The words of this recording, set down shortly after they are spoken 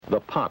The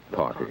pot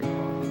party.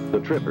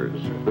 The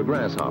trippers, the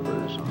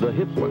grasshoppers, the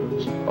hip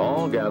ones,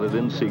 all gathered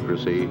in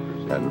secrecy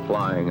and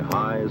flying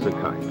high as a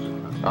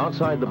kite.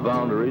 Outside the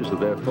boundaries of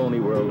their phony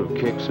world of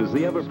kicks is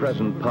the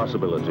ever-present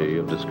possibility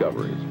of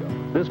discovery.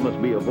 This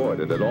must be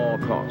avoided at all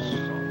costs,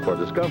 for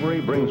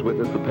discovery brings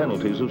with it the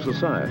penalties of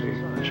society: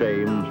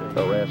 shame,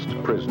 arrest,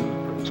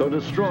 prison. So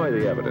destroy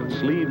the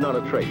evidence, leave not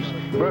a trace,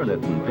 burn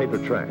it in paper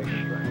trash.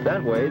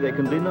 That way they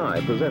can deny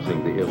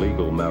possessing the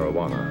illegal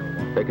marijuana.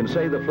 They can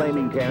say the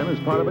flaming can is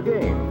part of a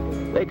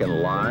game. They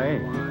can lie,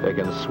 they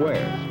can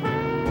swear.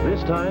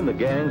 This time the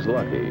gang's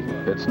lucky.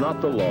 It's not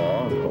the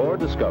law, or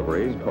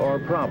discovery, or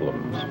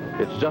problems.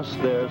 It's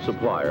just their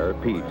supplier,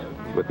 Pete,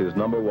 with his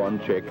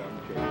 #1 chick,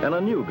 and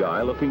a new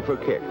guy looking for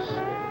kicks.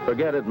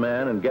 Forget it,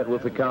 man, and get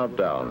with the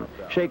countdown.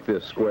 Shake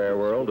this square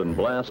world and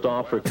blast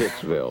off for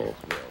Kicksville.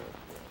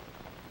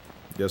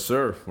 Yes,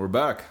 sir. We're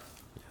back.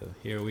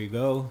 Here we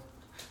go.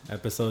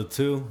 Episode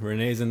 2.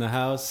 Renee's in the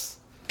house.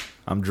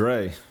 I'm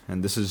Dre,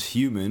 and this is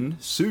Human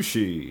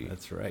Sushi.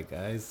 That's right,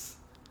 guys.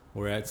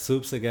 We're at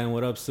Soup's again.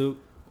 What up,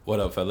 Soup? What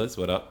up, fellas?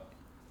 What up?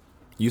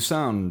 You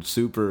sound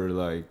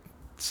super,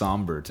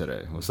 somber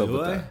today. What's up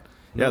with that?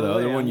 No Yeah, the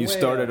other way, one I'm you way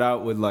started up.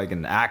 out with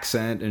an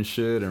accent and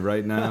shit, and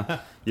right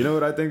now, you know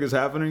what I think is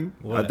happening?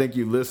 What? I think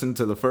you listened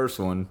to the first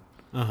one,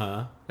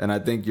 Uh-huh. and I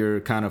think you're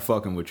kind of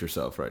fucking with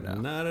yourself right now.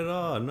 Not at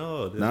all.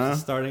 No. This Nah? is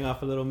starting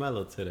off a little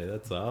mellow today.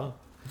 That's all.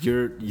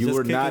 You Just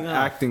were not kicking off.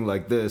 acting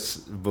like this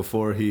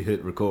before he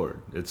hit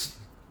record. It's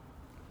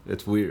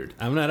weird.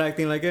 I'm not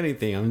acting like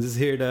anything. I'm just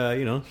here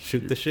to,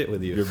 shoot the shit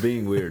with you. You're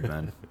being weird,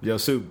 man. Yo,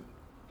 Soup,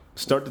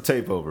 start the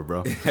tape over,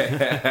 bro.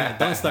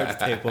 Don't start the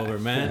tape over,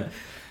 man.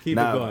 Keep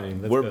it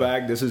going. Let's we're go.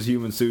 back. This is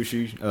Human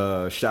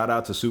Sushi. Shout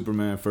out to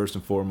Superman first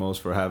and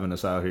foremost for having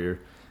us out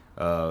here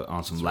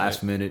on some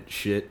last minute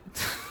shit,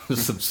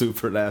 some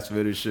super last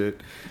minute shit.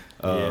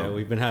 Yeah,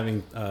 we've been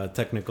having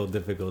technical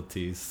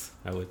difficulties,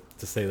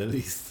 to say the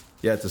least.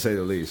 Yeah, to say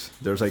the least.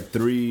 There's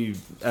 3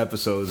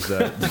 episodes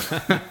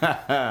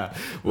that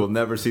will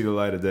never see the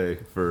light of day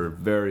for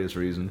various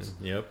reasons.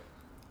 Yep.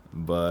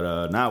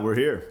 But now we're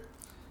here.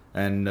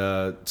 And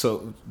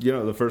so,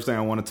 the first thing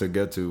I wanted to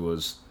get to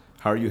was,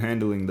 how are you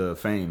handling the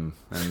fame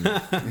and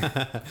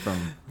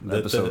from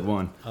episode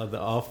 1? The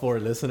all 4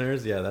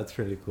 listeners, yeah, that's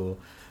really cool.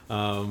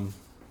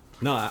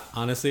 No,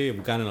 honestly,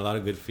 we've gotten a lot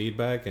of good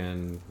feedback,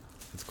 and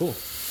it's cool.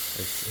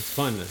 It's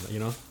fun,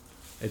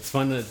 It's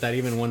fun that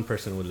even one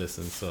person would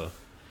listen. So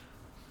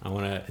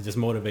it's just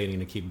motivating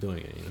to keep doing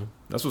it.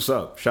 That's what's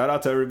up. Shout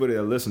out to everybody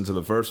that listened to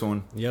the first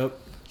one. Yep.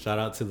 Shout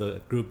out to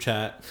the group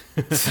chat.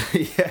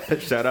 Yeah,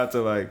 shout out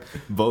to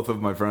both of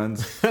my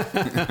friends.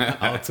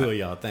 All 2 of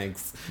y'all.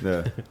 Thanks.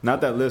 Yeah, not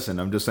that listen.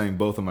 I'm just saying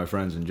both of my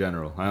friends in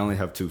general. I only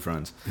have 2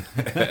 friends.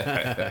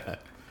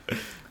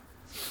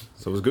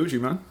 So it's Gucci,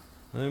 man.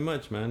 Not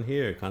much, man.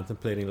 Here,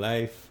 contemplating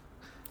life.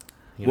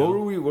 What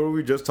were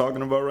we just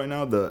talking about right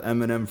now? The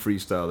Eminem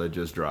freestyle that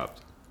just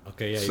dropped.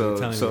 Okay, yeah. You were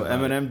telling me about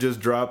Eminem it. just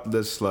dropped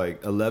this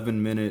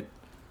 11-minute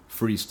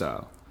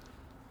freestyle,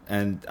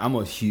 and I'm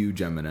a huge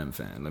Eminem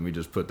fan. Let me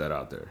just put that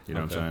out there. You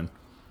know what I'm saying?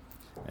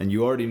 And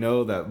you already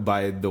know that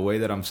by the way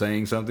that I'm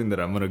saying something that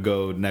I'm gonna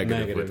go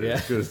negative with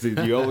it, because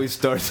you always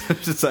start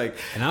just And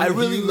I I'm a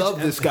really huge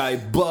love this guy,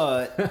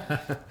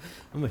 but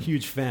I'm a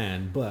huge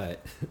fan,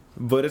 but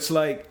it's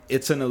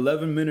it's an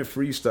 11-minute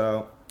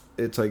freestyle.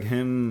 It's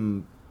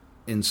him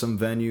in some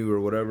venue or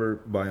whatever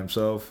by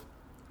himself,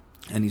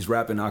 and he's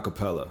rapping a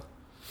cappella.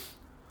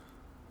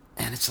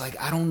 And it's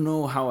I don't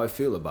know how I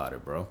feel about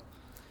it, bro.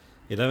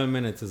 11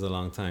 minutes is a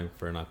long time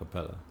for an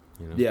acapella.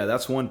 Yeah,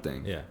 that's one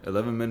thing. Yeah.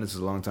 11 minutes is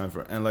a long time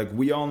for... And,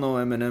 we all know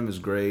Eminem is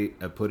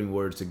great at putting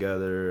words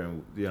together.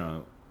 And,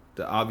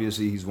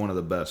 obviously he's one of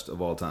the best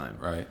of all time.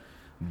 Right.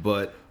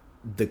 But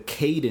the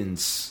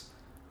cadence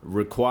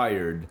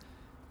required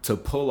to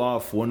pull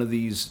off one of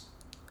these,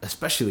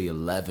 especially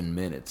 11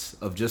 minutes,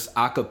 of just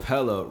a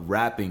cappella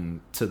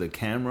rapping to the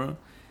camera...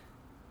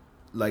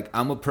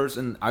 I'm a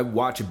person... I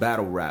watch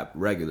battle rap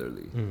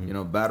regularly.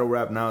 Mm-hmm. Battle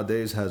rap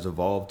nowadays has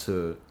evolved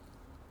to...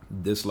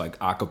 this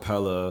a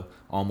cappella,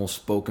 almost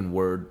spoken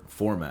word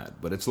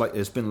format, but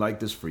it's been like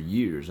this for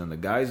years. And the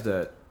guys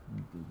that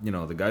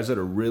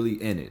are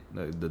really in it,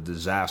 the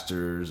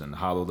Disasters and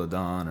Hollow the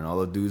Don and all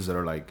the dudes that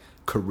are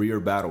career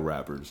battle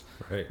rappers,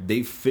 right?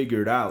 They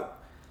figured out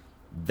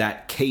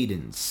that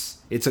cadence.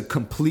 It's a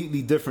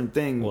completely different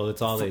thing. Well,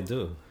 it's all they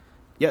do.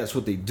 Yeah, it's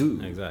what they do.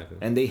 Exactly.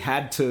 And they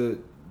had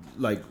to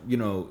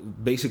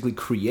basically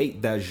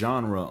create that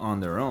genre on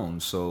their own.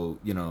 So,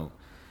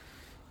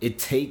 it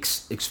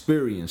takes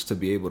experience to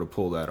be able to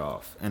pull that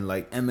off. And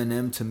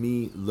Eminem to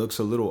me looks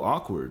a little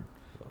awkward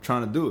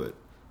trying to do it.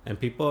 And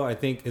people, I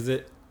think, is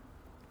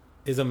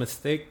a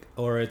mistake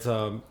or it's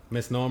a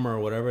misnomer or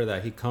whatever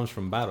that he comes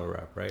from battle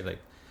rap, right?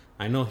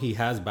 I know he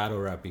has battle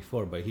rap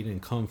before, but he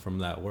didn't come from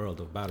that world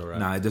of battle rap.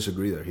 Nah, I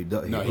disagree there. He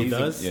does. No, He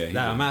does? Yeah, he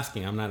Nah, does. I'm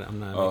asking. I'm not.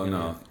 Oh making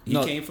no, it. he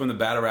No. came from the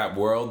battle rap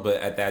world, but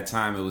at that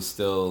time it was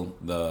still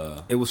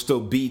the It was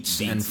still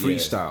beats and Beats, yeah.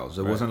 freestyles.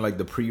 It Right. wasn't like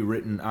the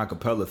pre-written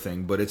acapella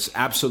thing, but it's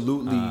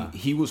absolutely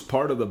he was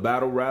part of the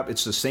battle rap.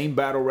 It's the same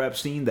battle rap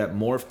scene that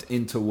morphed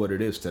into what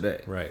it is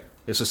today. Right.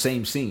 It's the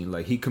same scene.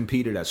 Like he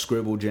competed at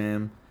Scribble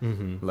Jam.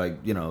 Like,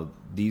 you know,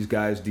 these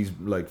guys, these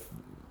like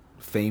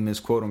famous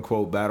quote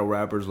unquote battle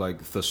rappers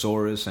like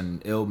Thesaurus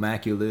and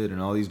Illmaculate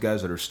and all these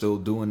guys that are still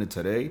doing it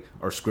today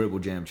are Scribble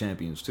Jam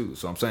champions too.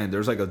 So I'm saying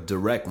there's like a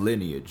direct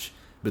lineage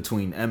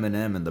between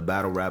Eminem and the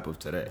battle rap of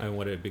today. And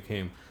what it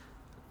became.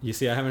 You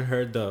see, I haven't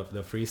heard the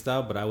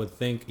freestyle, but I would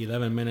think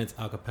 11 minutes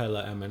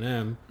acapella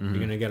Eminem, you're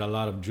gonna get a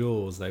lot of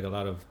jewels, like a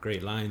lot of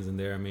great lines in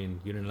there. I mean,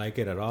 you didn't like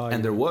it at all.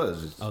 And there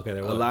was Okay,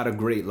 there a was. lot of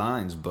great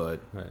lines, but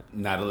Right.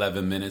 not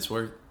 11 minutes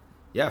worth.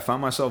 yeah, I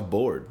found myself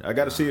bored. I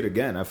got to see it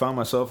again. I found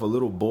myself a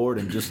little bored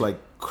and just like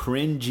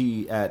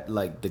cringy at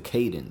like the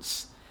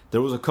cadence. There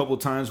was a couple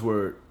times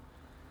where,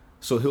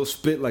 so he'll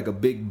spit like a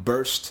big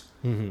burst,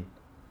 and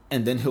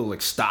then he'll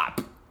like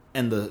stop,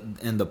 and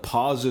the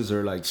pauses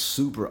are like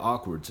super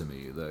awkward to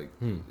me. Like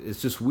it's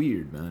just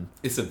weird, man.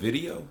 It's a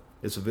video.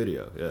 It's a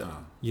video, yeah.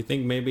 You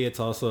think maybe it's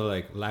also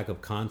like lack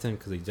of content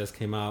because he just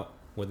came out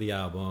with the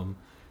album,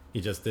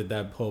 he just did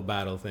that whole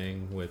battle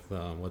thing with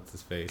what's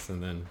his face,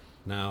 and then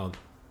now,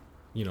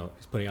 you know,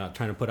 he's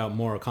trying to put out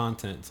more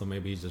content, so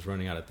maybe he's just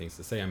running out of things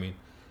to say. I mean,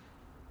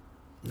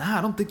 Nah,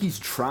 I don't think he's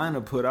trying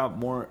to put out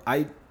more.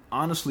 I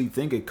honestly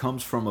think it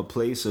comes from a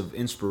place of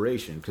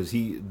inspiration because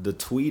the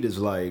tweet is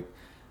like,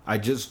 I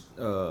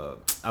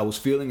was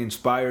feeling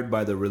inspired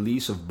by the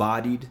release of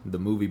Bodied, the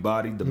movie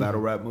Bodied, the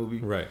battle rap movie.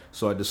 Right.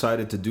 So I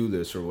decided to do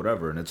this or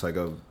whatever, and it's like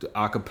a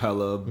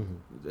acapella.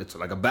 It's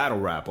like a battle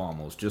rap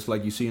almost, just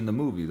like you see in the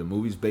movie. The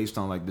movie's based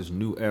on like this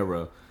new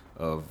era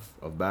of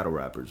battle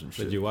rappers and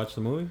shit. did you watch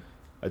the movie?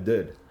 I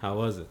did. How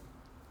was it?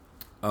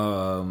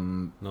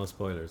 No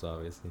spoilers,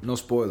 obviously. No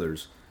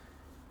spoilers.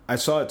 I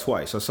saw it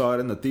twice. I saw it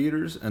in the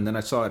theaters, and then I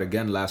saw it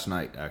again last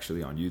night,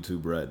 actually, on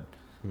YouTube Red.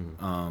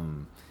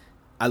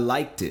 I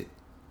liked it.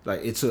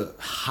 Like, it's a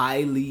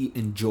highly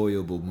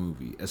enjoyable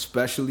movie,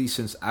 especially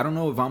since I don't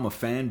know if I'm a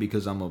fan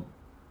because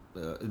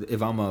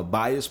if I'm a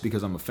bias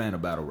because I'm a fan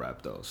of battle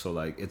rap though. So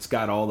like, it's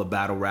got all the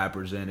battle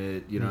rappers in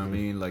it. You know what I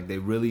mean? Like, they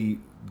really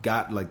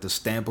got like the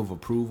stamp of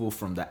approval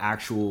from the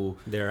actual.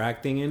 They're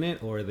acting in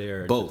it, or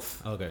they're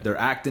Both. Okay. They're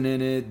acting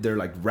in it. They're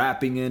like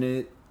rapping in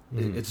it.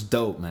 It's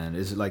dope, man.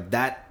 It's like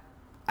that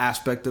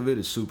aspect of it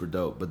is super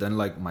dope. But then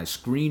like my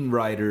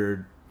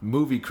screenwriter,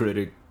 movie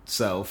critic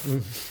self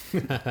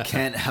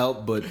can't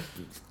help but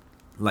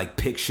like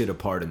pick shit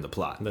apart in the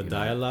plot. The you know?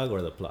 dialogue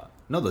or the plot?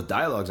 No, the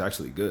dialogue's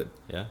actually good.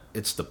 Yeah.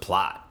 It's the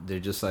plot. They're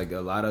just like a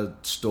lot of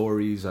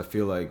stories I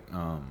feel like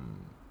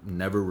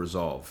never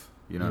resolve.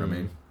 You know what I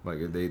mean?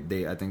 Like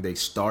they I think they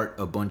start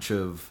a bunch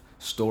of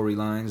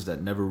storylines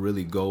that never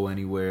really go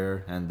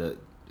anywhere, and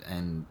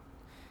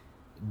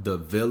the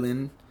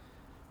villain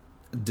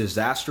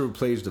Disaster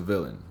plays the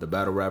villain, the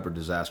battle rapper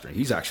Disaster.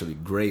 He's actually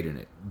great in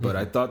it. But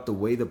I thought the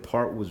way the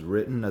part was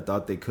written, I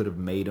thought they could have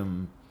made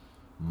him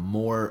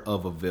more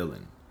of a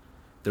villain.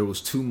 There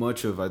was too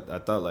much of, I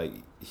thought like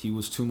he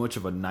was too much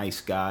of a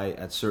nice guy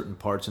at certain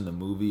parts in the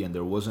movie, and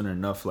there wasn't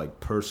enough like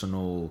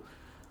personal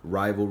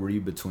rivalry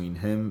between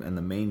him and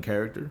the main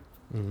character.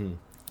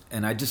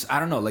 And I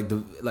don't know,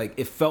 like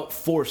it felt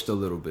forced a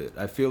little bit.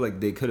 I feel like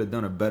they could have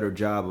done a better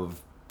job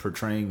of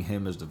portraying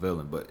him as the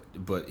villain,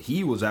 but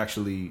he was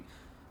actually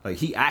like,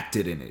 he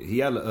acted in it. He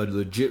had a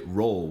legit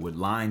role with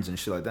lines and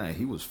shit like that. And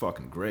he was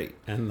fucking great.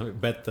 And I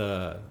bet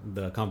the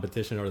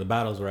competition or the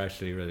battles were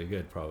actually really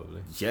good,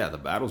 probably. Yeah, the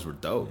battles were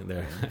dope.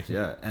 They're-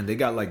 Yeah, and they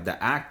got like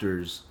the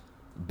actors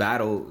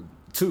battle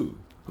too.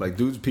 Like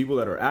people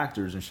that are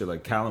actors and shit,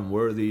 like Callum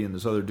Worthy and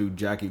this other dude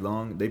Jackie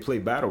Long. They play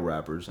battle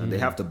rappers and they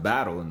have to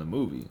battle in the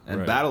movie and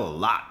Right. battle a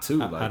lot too.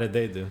 How did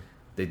they do?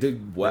 They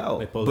did well,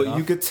 They pulled it but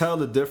you off? could tell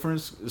the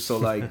difference. So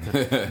like,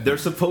 they're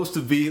supposed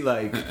to be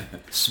like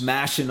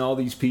smashing all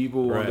these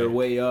people on Right. their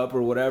way up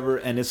or whatever,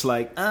 and it's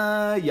like,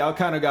 y'all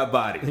kind of got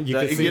bodied. You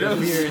Like, can see the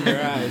fear in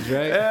your eyes,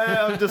 right?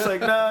 Yeah, I'm just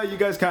like, no, you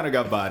guys kind of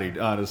got bodied,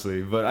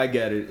 honestly. But I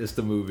get it. It's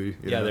the movie.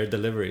 you Yeah, know? their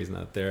delivery is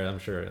not there, I'm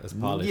sure, as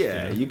polished.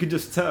 Yeah, you know? you could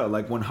just tell.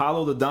 Like when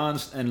Hollow the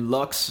Dons and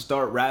Lux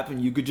start rapping,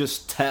 you could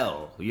just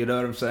tell. You know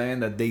what I'm saying?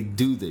 That they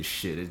do this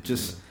shit. It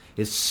just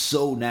it's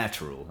so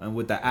natural. And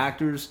with the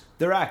actors,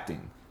 they're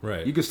acting.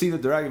 Right. You can see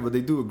that they're acting, but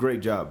they do a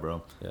great job,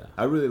 bro. Yeah.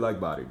 I really like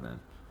Bodied, man.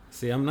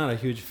 See, I'm not a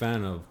huge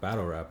fan of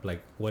battle rap,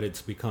 like what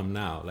it's become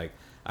now. Like,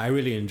 I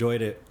really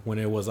enjoyed it when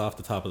it was off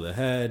the top of the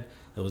head.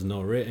 There was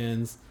no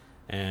writtens.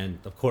 And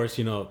of course,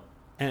 you know,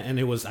 and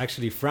it was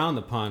actually frowned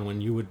upon when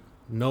you would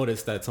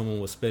notice that someone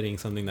was spitting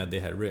something that they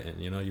had written.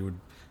 You know,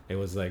 it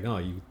was like, no,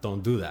 you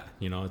don't do that.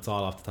 You know, it's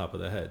all off the top of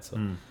the head. So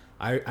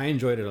I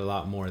enjoyed it a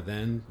lot more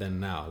then than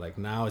now. Like,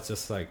 now it's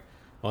just like,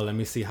 well, let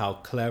me see how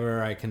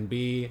clever I can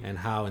be and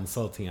how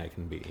insulting I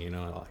can be. You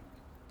know, like,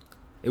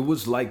 it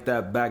was like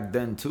that back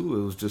then too.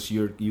 It was just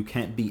you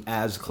can't be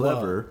as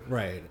clever,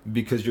 right?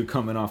 Because you're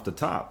coming off the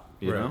top,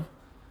 you know.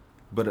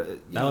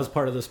 But that was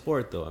part of the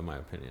sport, though, in my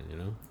opinion. You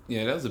know.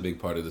 Yeah, that was a big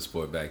part of the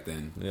sport back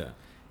then. Yeah.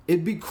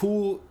 It'd be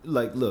cool.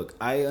 Like, look,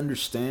 I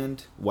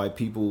understand why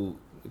people,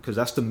 because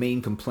that's the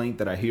main complaint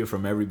that I hear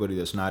from everybody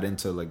that's not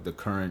into like the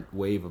current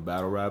wave of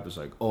battle rap. Is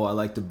like, oh, I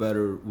like it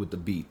better with the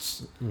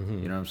beats. Mm-hmm.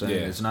 You know what I'm saying?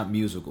 Yeah. It's not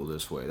musical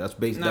this way. That's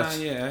based. Nah, that's,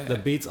 yeah. The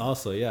beats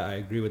also, yeah, I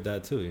agree with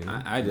that too. You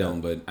know? I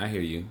don't, but I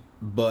hear you.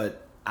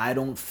 But I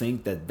don't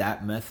think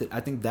that method. I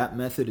think that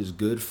method is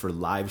good for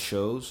live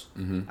shows.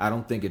 Mm-hmm. I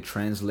don't think it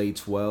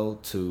translates well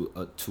to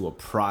a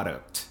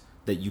product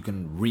that you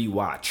can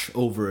rewatch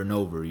over and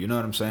over. You know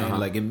what I'm saying? Uh-huh.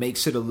 Like, it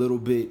makes it a little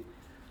bit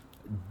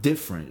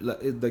different.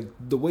 Like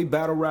the way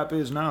battle rap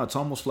is now, it's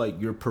almost like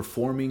you're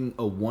performing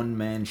a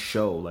one-man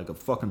show, like a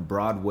fucking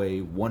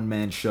Broadway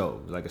one-man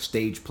show, like a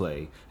stage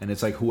play, and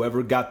it's like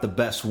whoever got the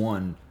best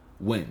one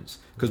wins.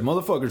 Because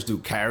motherfuckers do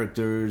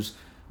characters,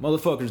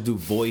 motherfuckers do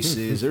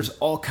voices. There's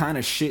all kind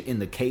of shit in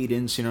the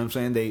cadence. You know what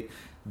I'm saying?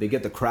 They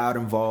get the crowd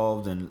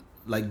involved, and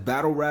like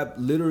battle rap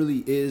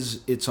literally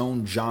is its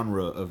own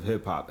genre of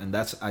hip hop, and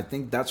I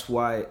think that's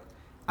why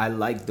I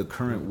like the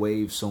current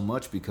wave so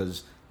much,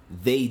 because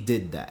they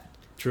did that.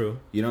 True.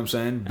 You know what I'm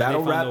saying? And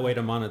Battle they found rap. a way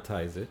to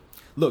monetize it.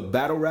 Look,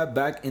 battle rap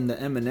back in the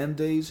Eminem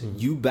days,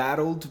 you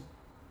battled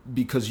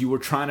because you were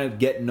trying to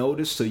get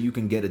noticed so you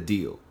can get a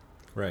deal.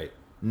 Right.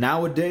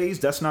 Nowadays,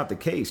 that's not the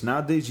case.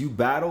 Nowadays, you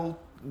battle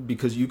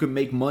because you can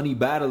make money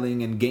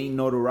battling and gain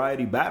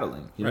notoriety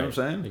battling. You know what I'm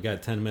saying? You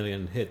got 10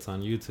 million hits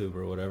on YouTube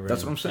or whatever.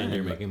 That's what I'm saying. And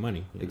you're making money.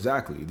 You know?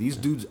 Exactly. These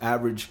dudes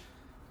average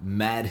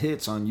mad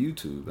hits on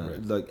YouTube.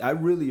 Right. Like, I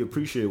really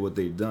appreciate what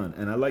they've done,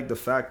 and I like the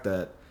fact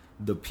that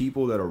the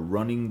people that are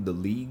running the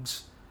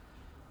leagues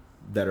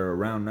that are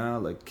around now,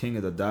 like King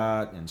of the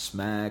Dot and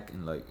Smack,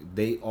 and like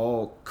they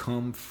all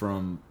come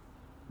from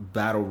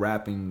battle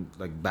rapping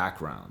like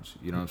backgrounds.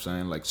 You know what I'm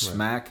saying? Like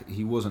Smack,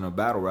 he wasn't a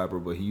battle rapper,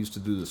 but he used to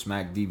do the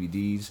Smack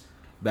DVDs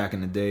back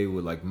in the day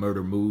with like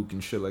Murder Mook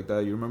and shit like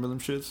that. You remember them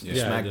shits?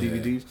 Yeah, Smack I do.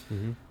 DVDs.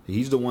 Mm-hmm.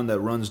 He's the one that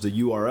runs the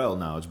URL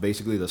now. It's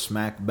basically the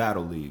Smack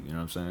Battle League. You know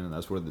what I'm saying? And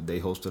that's where they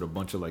hosted a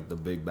bunch of like the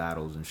big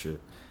battles and shit.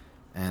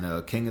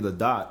 And King of the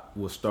Dot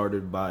was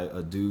started by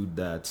a dude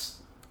that's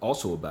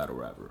also a battle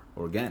rapper,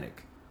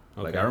 Organic.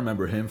 Okay. Like, I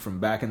remember him from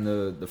back in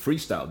the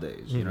freestyle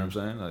days. You know what I'm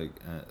saying?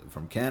 Like,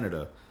 from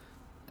Canada.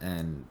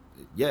 And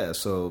yeah,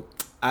 so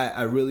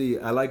I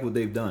like what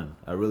they've done.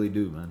 I really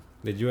do, man.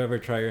 Did you ever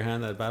try your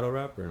hand at battle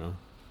rap or no?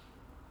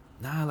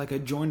 Nah, like I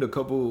joined a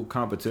couple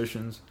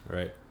competitions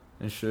Right.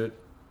 and shit,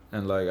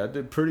 and like I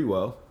did pretty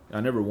well.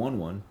 I never won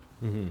one.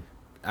 Mm-hmm.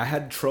 I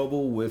had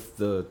trouble with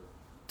the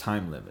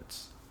time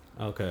limits.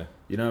 Okay.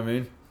 You know what I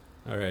mean?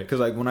 All right. Because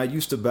like when I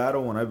used to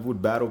battle, when I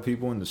would battle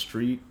people in the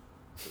street,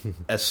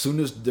 as soon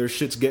as their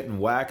shit's getting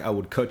whack, I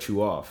would cut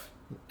you off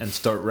and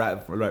start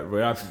rapping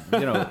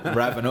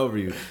over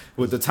you.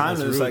 With the time That's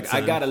limits, rude, like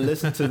son. I gotta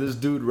listen to this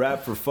dude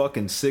rap for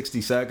fucking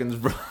 60 seconds,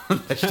 bro.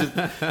 That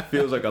shit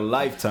feels like a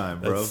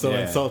lifetime, bro. That's so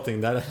Yeah.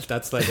 insulting.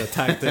 That's like a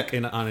tactic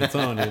on its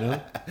own, you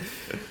know?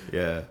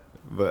 Yeah,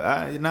 but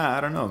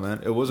I don't know,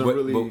 man. It wasn't But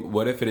really.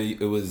 what if it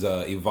was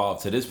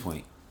evolved to this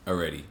point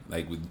already?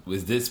 Like,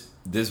 was this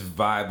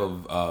vibe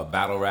of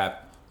battle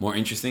rap more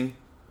interesting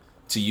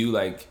to you?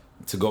 Like,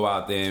 to go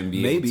out there and be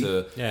Maybe.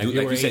 able to, Yeah, do, if you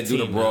like were you said, do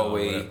the 18 now or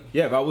Broadway. whatever.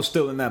 Yeah, if I was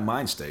still in that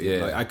mind state,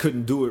 Yeah. like, I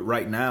couldn't do it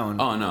right now. And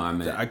Oh no, I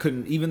mean, I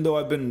couldn't, even though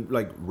I've been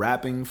like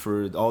rapping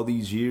for all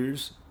these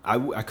years.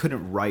 I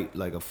couldn't write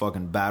like a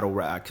fucking battle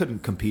rap. I couldn't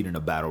compete in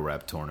a battle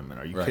rap tournament.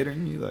 Are you Right.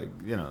 kidding me? Like,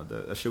 you know,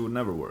 that shit would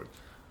never work.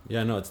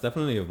 Yeah, no, it's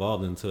definitely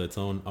evolved into its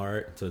own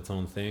art, to its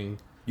own thing.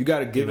 You got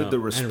to give You it the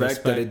know, and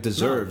respect that it respect-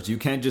 deserves. You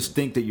can't just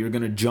think that you're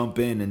gonna jump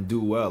in and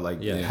do well. Like,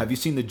 Yeah. have you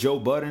seen the Joe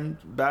Budden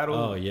battle?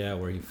 Oh yeah,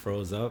 where he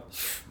froze up.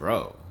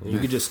 Bro, you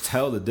could just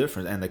tell the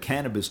difference. And the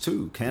Cannabis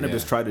too.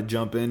 Cannabis Yeah. tried to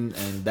jump in,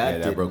 and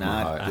that that did broke my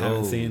not. heart. I go.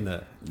 haven't seen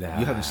that. You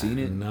haven't seen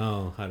it?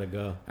 No, how'd it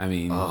go? I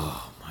mean,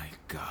 Oh my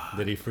god.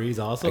 Did he freeze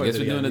also? I or guess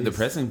did we're he doing a at least-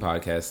 depressing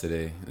podcast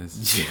today.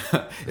 It's-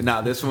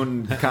 Nah, this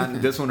one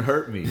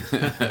hurt me.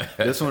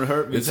 This one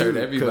hurt me It's too. hurt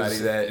everybody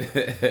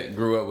that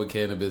grew up with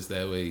cannabis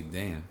that way.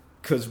 Damn.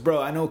 Cause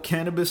bro, I know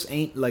Cannabis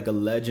ain't like a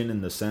legend in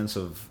the sense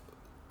of,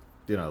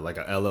 you know, like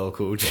a LL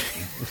Cool J.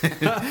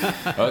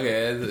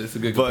 Okay, it's a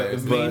good But-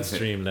 comparison. but-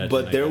 Mainstream legend.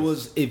 But I there guess.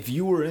 was, if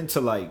you were into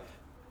like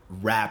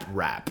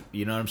rap,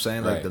 you know what I'm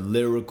saying? Like Right. the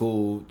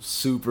lyrical,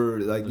 super,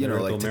 like, you know,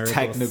 Lyrical like the miracles.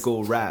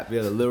 technical rap.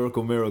 Yeah, the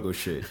lyrical miracle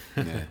shit.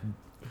 Yeah.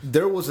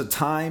 There was a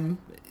time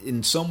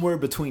in somewhere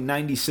between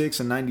 96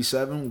 and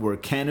 97 where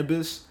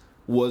Cannabis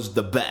was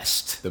the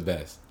best. The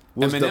best.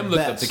 Was Eminem the looked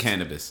up best. to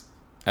cannabis.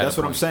 at That's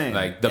a what I'm point. saying.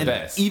 Like the And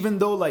best. Even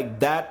though like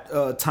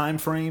that time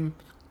frame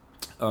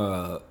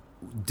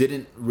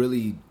didn't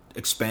really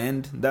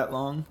expand that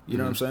long, you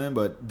know what I'm saying?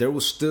 But there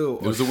was still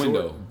There was a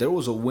window. There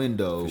was a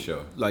window, For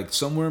sure. like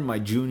somewhere in my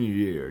junior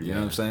year. You know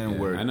what I'm saying? yeah.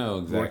 Where I know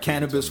exactly where what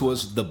Cannabis you're talking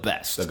was the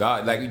best. the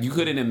God, like you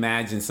couldn't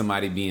imagine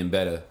somebody being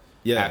better.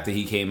 Yeah. After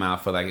he came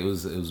out for like it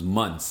was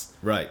months.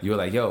 Right. You were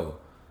like, yo,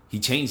 he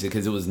changed it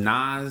because it was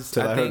Nas.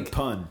 Till I I heard think.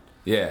 Pun.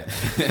 Yeah.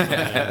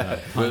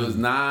 But it was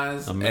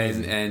Nas,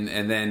 Amazing.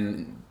 and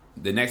then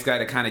the next guy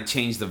that kind of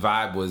changed the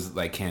vibe was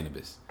like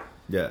Cannabis.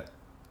 Yeah.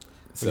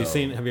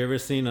 Have you ever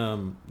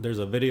seen there's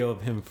a video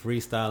of him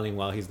freestyling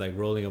while he's like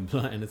rolling a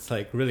blunt, and it's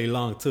like really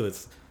long too.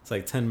 It's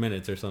like 10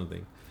 minutes or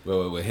something.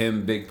 Well, with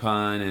him, Big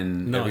Pun,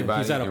 and No,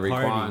 everybody, he's at a and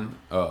party. Raekwon.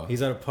 Oh,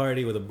 He's at a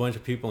party with a bunch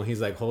of people, and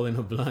he's like holding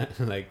a blunt,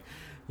 and like,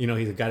 you know,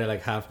 he's got it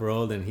like half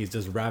rolled, and he's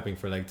just rapping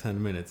for like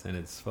 10 minutes, and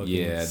it's fucking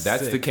yeah,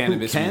 that's sick. the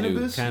Cannabis.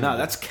 Cannabis? Cannabis. No,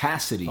 that's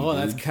Cassidy. Oh,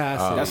 that's dude.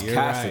 Cassidy. That's You're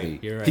Cassidy.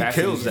 Right. You're right. He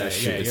Cassidy, kills that Yeah,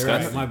 shit. you're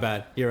disgusting. right. My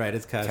bad. You're right.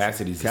 It's Cassidy.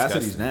 Cassidy's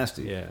Cassidy's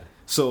disgusting. nasty. Yeah.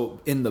 So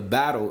in the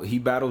battle, he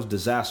battles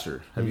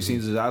Disaster. Have you seen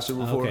Disaster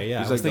before? Okay, yeah.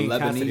 He's I was like the thinking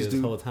Cassidy Lebanese this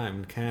dude. whole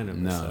time.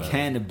 Cannabis. No.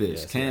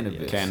 Cannabis, Yes,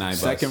 cannabis. yeah. Can I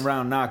bust? Second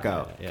round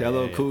knockout.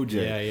 Kello Cool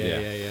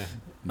J. Yeah.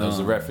 That was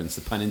a reference,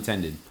 the pun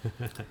intended.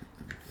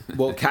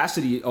 Well,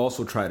 Cassidy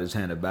also tried his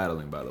hand at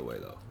battling, by the way,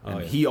 though. And Oh,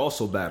 yeah. he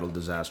also battled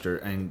Disaster,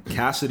 and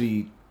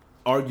Cassidy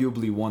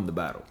arguably won the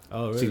battle.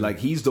 Oh, really? See, like,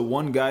 he's the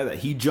one guy that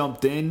he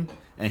jumped in,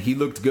 and he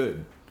looked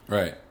good.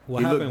 Right. What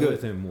He looked happened good.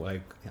 with him?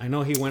 Like, I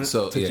know he went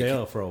So, to yeah,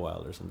 jail for a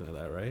while or something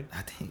like that, right?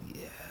 I think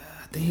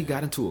he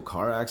got into a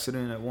car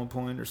accident at one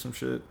point or some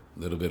shit. A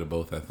little bit of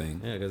both, I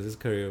think. Yeah, because his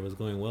career was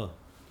going well.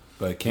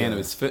 But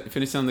Cannabis,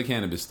 finish on the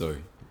Cannabis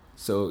story.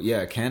 So,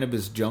 yeah,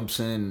 Cannabis jumps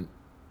in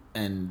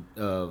and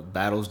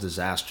battles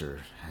Disaster,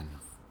 and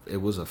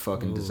it was a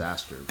fucking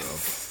disaster,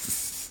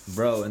 bro.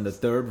 Bro, in the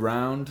third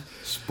round,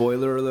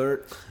 spoiler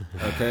alert,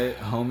 okay,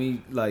 homie,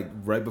 like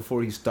right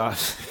before he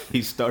starts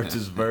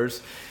his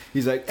verse,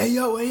 he's like, hey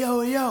yo,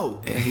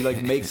 and he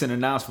like makes an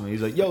announcement.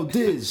 He's like, yo,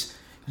 Diz,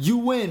 you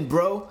win,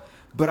 bro,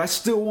 but I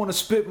still want to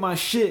spit my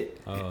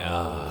shit.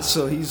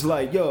 So he's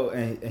like, yo,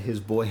 and his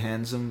boy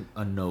hands him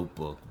a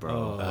notebook,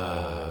 bro.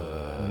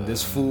 And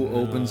this fool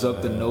opens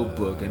up the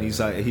notebook, and he's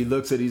like, he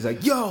looks at it, he's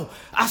like, yo,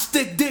 I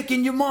stick dick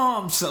in your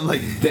mom's. I'm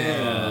like,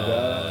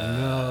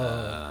 damn,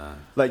 dog.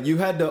 Like, you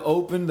had to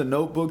open the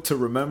notebook to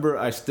remember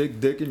I stick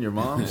dick in your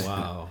mom's?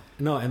 Wow.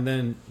 No, and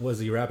then was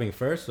he rapping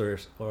first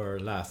or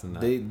last in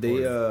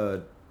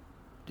that?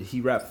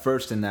 He rapped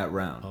first in that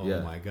round. Oh yeah.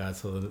 my god!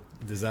 So the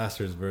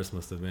Disaster's verse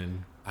must have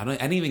been. I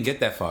didn't even get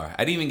that far.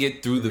 I didn't even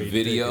get through the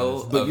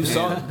video. But of you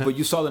him.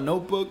 you saw the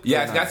notebook? Yeah,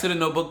 Or I not? got to the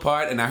notebook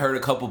part and I heard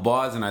a couple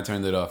bars and I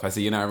turned it off. I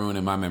said, "You're not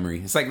ruining my memory."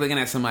 It's like looking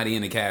at somebody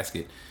in a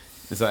casket.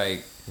 It's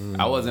like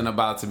I wasn't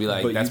about to be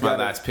like, But "That's you my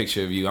gotta- last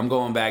picture of you." I'm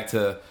going back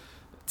to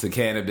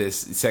Cannabis,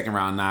 second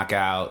round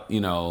knockout.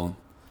 You know,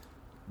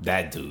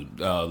 that dude,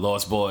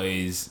 Lost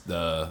Boys.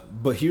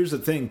 But here's the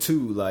thing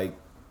too, like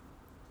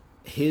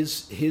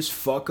his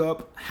fuck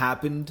up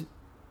happened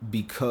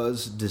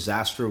because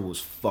Disaster was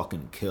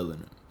fucking killing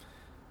him.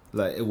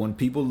 Like, when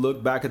people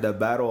look back at that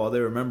battle, all they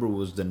remember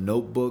was the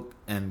notebook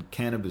and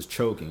Cannabis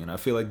choking, and I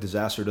feel like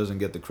Disaster doesn't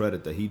get the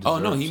credit that he deserves. Oh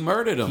no, he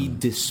murdered him. He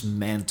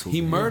dismantled.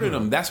 He him. murdered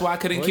him. That's why I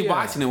couldn't Oh, keep yeah.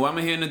 watching it. Well, I'm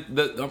hearing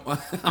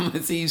I'm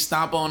gonna see you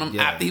stomp on him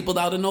Yeah. after he pulled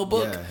out the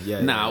notebook.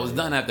 Yeah, I was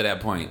done after that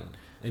point.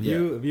 If Yeah.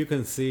 you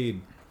concede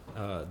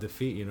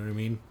defeat, you know what I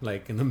mean?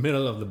 Like in the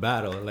middle of the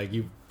battle, like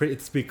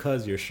it's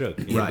because you're shook.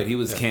 Yeah, Right. but he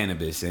was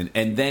Cannabis, and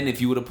then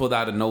if you would have pulled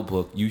out a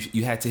notebook,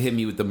 you had to hit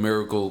me with the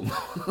miracle.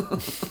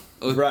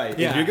 Right.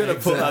 Yeah, if you're gonna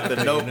pull out the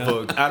exactly, you know?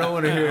 notebook, I don't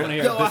want to I hear, wanna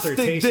hear yo, a I stick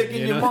dissertation, dick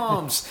in you your know?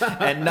 mom's.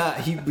 And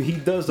not he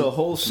does a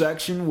whole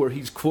section where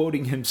he's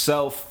quoting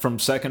himself from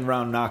Second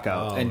Round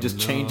Knockout Oh, and just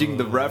no. changing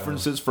the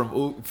references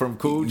from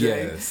Cool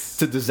J Yes.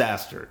 to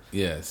Disaster.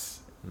 Yes,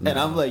 And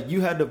I'm like,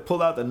 you had to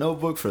pull out the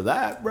notebook for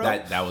that, bro?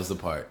 that was the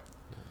part.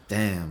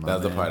 Damn.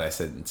 That was the part I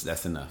said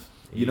that's enough.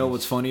 You know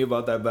what's funny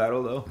about that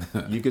battle though?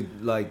 You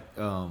could like,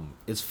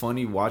 it's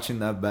funny watching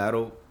that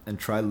battle and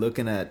try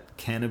looking at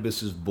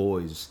Cannabis's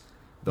boys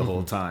the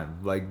whole time.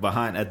 Like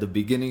at the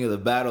beginning of the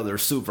battle, they're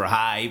super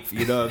hype.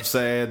 You know what I'm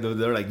saying?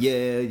 They're like,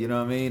 yeah, you know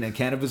what I mean? And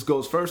Cannabis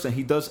goes first and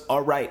he does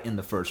all right in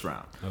the first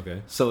round.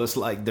 Okay. So it's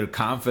like they're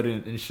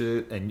confident and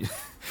shit. And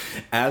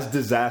as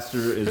Disaster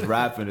is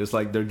rapping, it's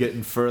like they're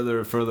getting further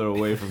and further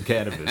away from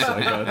Cannabis.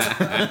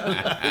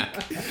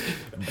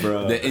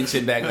 Bro. They're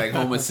inching back like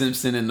Homer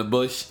Simpson in the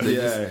bush. They're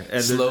Yeah, just and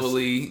they're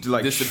slowly just,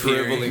 like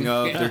disappearing. shriveling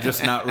up. They're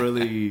just not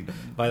really.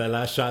 By the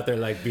last shot, they're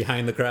like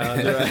behind the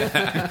crowd.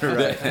 Yeah,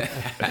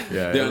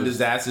 They're on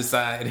Disaster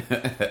side.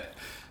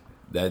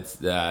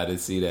 That's I didn't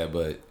see that,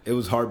 but it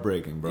was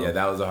heartbreaking, bro. yeah,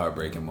 that was a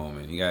heartbreaking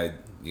moment. You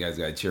guys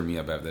got to cheer me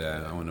up after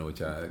that. I don't know what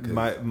y'all.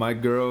 'cause- My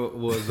girl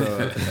was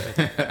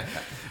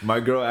my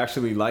girl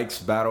actually likes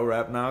battle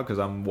rap now because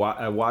I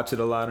watch it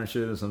a lot and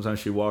shit. And sometimes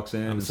she walks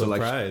in, and so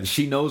like surprised.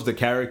 she knows the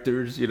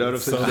characters. You know what I'm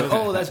It's saying? so- She's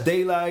like, oh, that's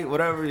Daylight,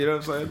 whatever. You know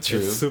what I'm saying? True.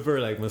 It's super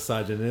like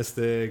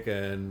misogynistic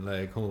and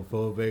like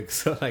homophobic.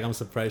 So like I'm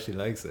surprised she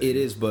likes it. It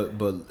is, but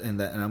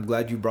and I'm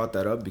glad you brought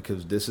that up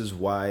because this is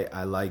why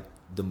I like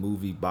the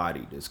movie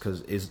Bodied. Is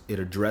because it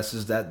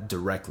addresses that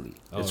directly.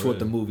 Oh, It's what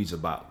the really? movie's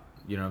about.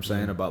 You know what I'm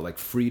saying? About like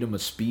freedom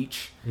of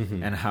speech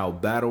and how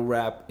battle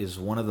rap is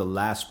one of the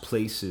last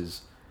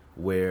places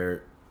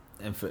where,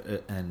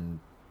 and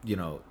you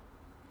know,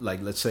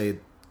 like let's say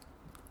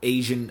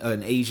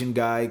an Asian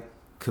guy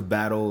could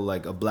battle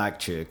like a black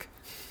chick,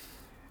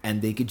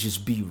 and they could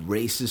just be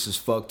racist as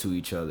fuck to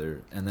each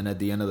other, and then at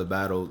the end of the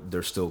battle,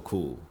 they're still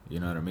cool. You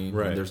know what I mean?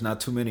 Right. And there's not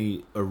too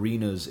many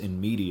arenas in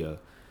media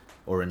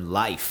or in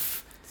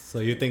life So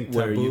you think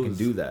where you can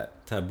do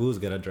that. taboos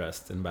get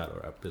addressed in battle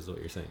rap? Is what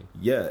you're saying?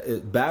 Yeah,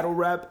 battle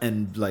rap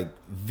and like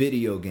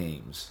video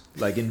games,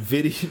 like in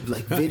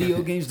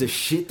video games, the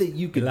shit that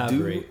you could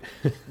Elaborate.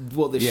 do.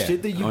 Well, the Yeah,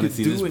 shit that I you wanna could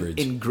see this do bridge.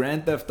 in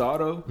Grand Theft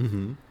Auto.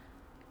 Mm-hmm.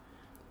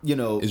 You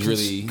know, Is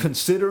really-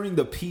 considering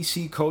the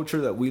PC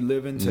culture that we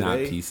live in today, Not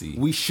PC.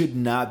 we should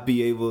not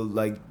be able,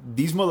 like,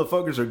 these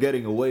motherfuckers are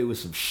getting away with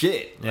some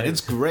shit. And Right.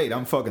 it's great.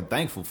 I'm fucking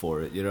thankful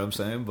for it. You know what I'm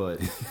saying?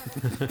 But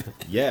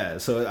yeah,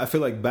 so I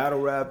feel like battle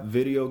rap,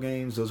 video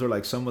games, those are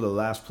like some of the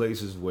last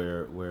places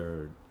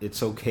where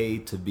it's okay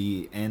to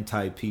be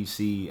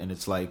anti-PC, and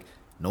it's like,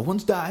 no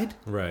one's died.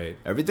 Right.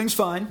 Everything's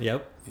fine.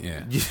 Yep.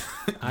 Yeah. You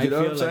I know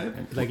what I'm feel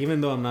saying? like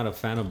even though I'm not a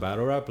fan of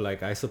battle rap,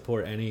 like I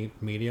support any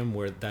medium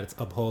where that's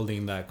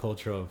upholding that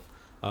culture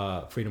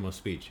of freedom of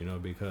speech, you know,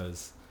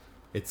 because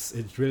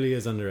it really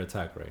is under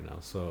attack right now.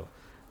 So,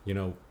 you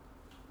know,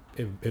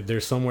 if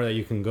there's somewhere that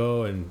you can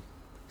go and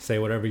say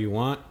whatever you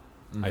want,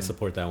 I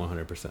support that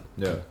 100%.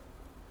 Yeah.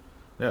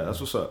 Yeah, that's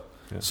what's up.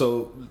 Yeah.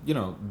 So, you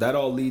know, that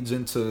all leads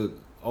into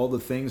all the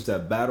things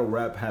that battle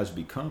rap has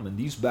become. And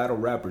these battle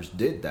rappers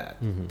did that.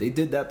 Mhm. They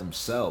did that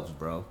themselves,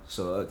 bro.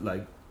 So,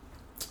 like,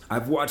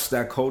 I've watched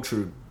that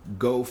culture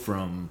go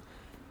from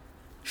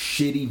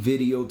shitty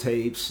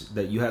videotapes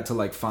that you had to,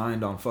 like,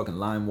 find on fucking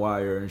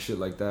LimeWire and shit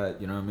like that.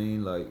 You know what I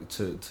mean? Like,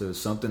 to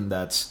something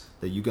that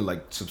you can,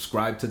 like,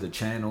 subscribe to the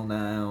channel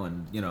now.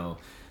 And, you know,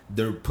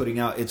 they're putting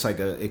out,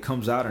 it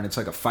comes out and it's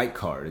like a fight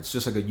card. It's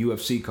just like a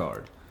UFC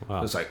card.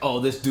 Wow. It's like,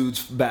 oh, this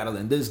dude's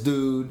battling this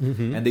dude,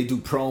 and they do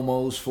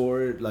promos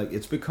for it. Like,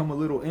 it's become a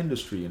little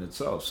industry in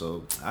itself.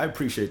 So I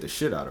appreciate the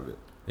shit out of it.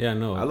 Yeah,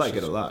 no. I like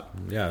it a lot.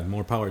 Yeah,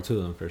 more power to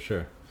them for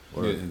sure.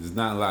 Yeah, there's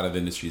not a lot of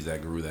industries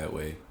that grew that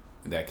way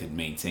that could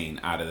maintain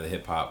out of the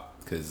hip hop,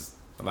 because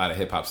a lot of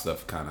hip hop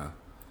stuff kind of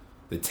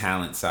the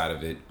talent side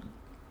of it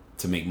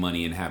to make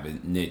money and have a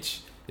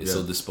niche is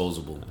so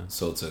disposable.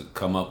 So to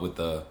come up with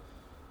a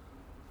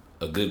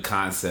good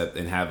concept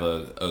and have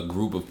a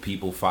group of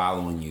people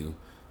following you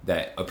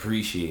that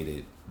appreciate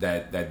it,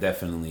 that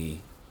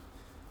definitely,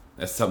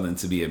 that's something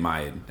to be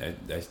admired.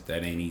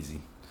 That ain't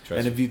easy. Trust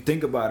And me. if you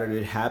think about it,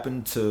 it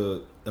happened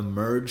to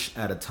emerge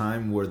at a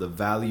time where the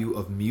value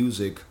of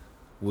music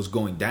was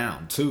going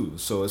down too.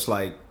 So it's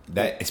like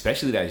that,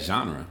 especially that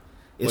genre.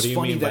 it's What do you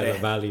funny mean by that the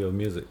value of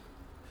music?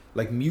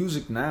 like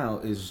music now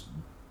is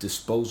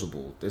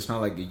disposable. It's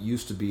not like it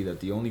used to be that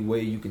the only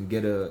way you can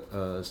get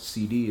a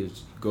CD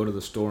is go to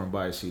the store and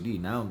buy a CD.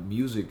 Now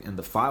music and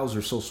the files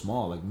are so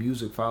small. Like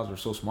music files are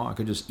so small. I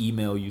could just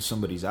email you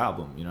somebody's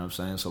album. You know what I'm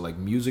saying? So like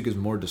music is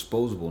more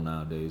disposable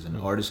nowadays, and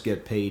artists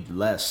get paid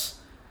less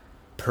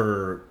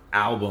per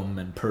album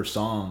and per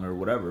song or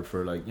whatever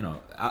for, like, you know,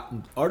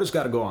 artists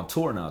got to go on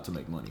tour now to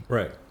make money.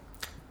 Right.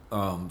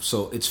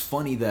 So it's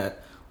funny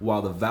that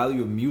while the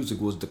value of music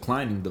was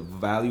declining, the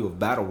value of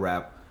battle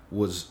rap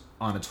was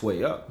on its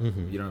way up. You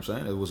know what I'm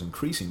saying? It was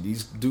increasing.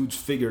 These dudes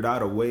figured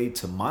out a way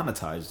to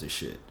monetize this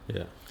shit.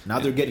 Yeah. Now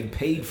they're getting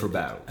paid for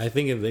battles. I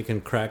think if they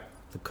can crack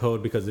the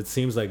code, because it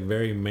seems like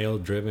very male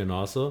driven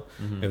also,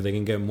 if they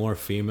can get more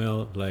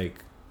female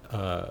like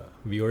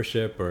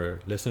viewership or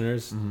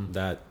listeners,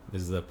 that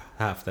is the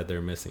path that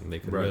they're missing. They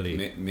could really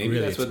Maybe really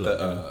that's what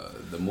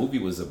explode. the movie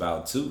was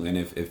about too. And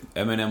if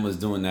Eminem was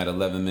doing that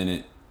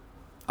 11-minute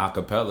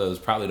acapella, it was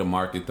probably to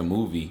market the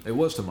movie. It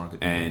was to market.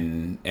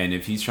 And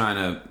if he's trying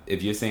to,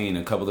 if you're saying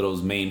a couple of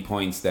those main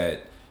points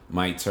that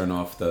might turn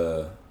off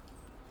the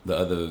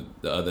other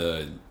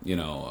you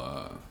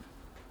know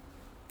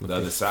the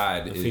other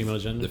side, the is female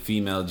gender? the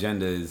female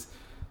gender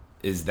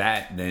is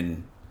that,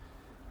 then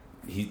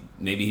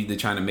they're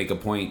trying to make a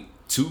point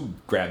to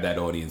grab that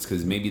audience,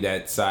 because maybe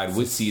that side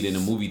would see it in a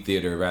movie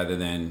theater rather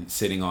than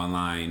sitting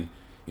online.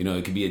 You know,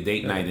 it could be a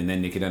date night, and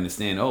then they could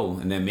understand,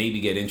 and then maybe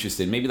get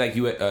interested. Maybe like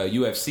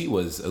UFC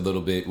was a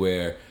little bit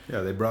where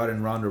they brought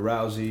in Ronda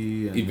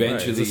Rousey. And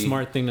eventually, It's a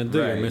smart thing to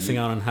do. Right. You're missing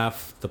out on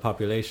half the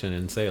population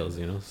in sales,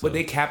 you know. So. but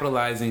they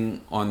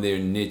capitalizing on their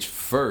niche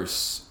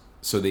first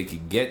so they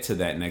could get to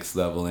that next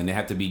level, and they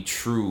have to be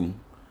true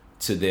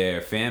to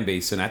their fan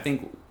base. And I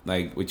think,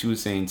 like what you were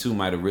saying too,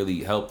 might have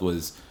really helped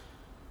was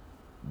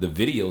the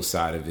video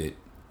side of it,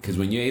 because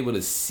when you're able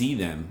to see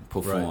them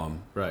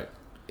perform, right.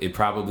 it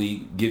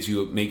probably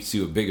makes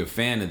you a bigger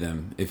fan of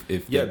them. If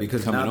they're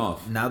because coming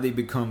off. now they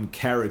become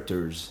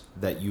characters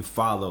that you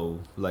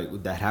follow,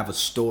 like that have a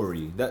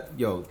story.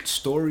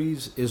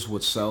 Stories is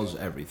what sells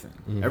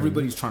everything.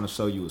 Everybody's trying to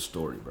sell you a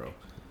story, bro.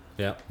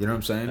 Yeah. You know what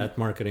I'm saying? That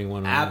marketing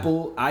one.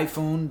 Apple,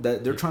 iPhone,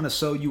 that they're trying to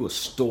sell you a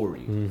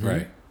story.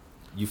 Right.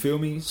 You feel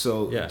me?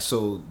 So Yeah.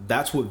 so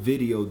that's what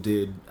video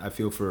did, I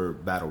feel, for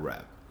battle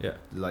rap. Yeah.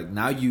 Like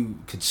now you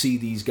could see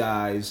these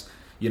guys,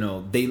 you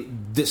know,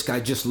 this guy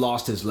just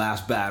lost his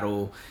last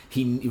battle.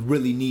 He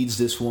really needs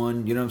this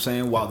one, you know what I'm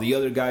saying? While the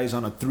other guy's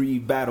on a 3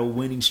 battle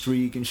winning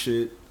streak and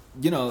shit.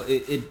 You know,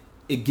 it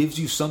it gives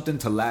you something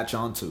to latch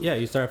onto. Yeah,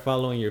 you start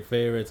following your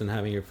favorites and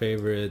having your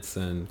favorites,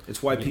 and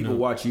It's why people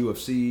watch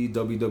UFC,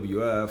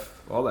 WWF,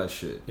 all that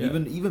shit. Yeah.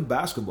 Even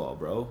basketball,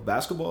 bro.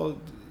 Basketball,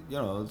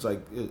 it's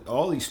like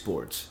all these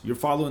sports. You're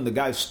following the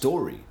guy's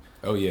story.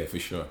 Oh yeah, for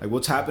sure. Like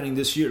what's happening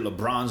this year?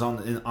 LeBron's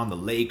on the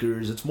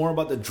Lakers. It's more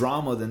about the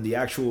drama than the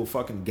actual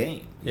fucking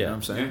game. You know what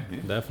I'm saying? Yeah.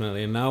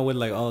 definitely. And now with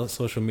like all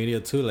social media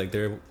too, like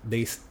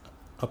they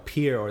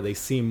appear or they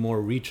seem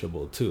more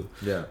reachable too.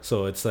 Yeah.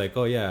 So it's like,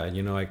 oh yeah,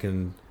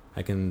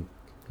 I can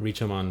reach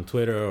them on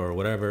Twitter or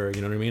whatever,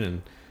 you know what I mean?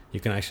 And you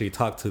can actually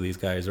talk to these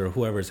guys or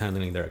whoever's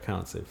handling their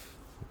accounts, if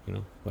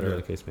whatever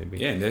the case may be.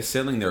 Yeah, and they're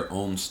selling their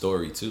own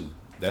story too.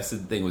 That's the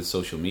thing with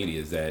social media,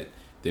 is that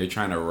they're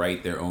trying to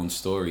write their own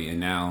story. And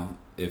now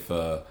if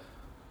the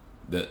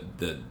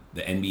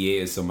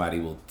NBA or somebody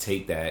will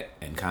take that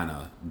and kind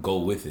of go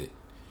with it,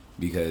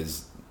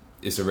 because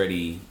it's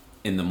already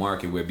in the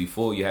market, where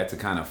before you had to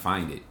kind of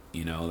find it.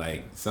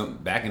 Like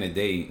back in the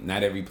day,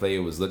 not every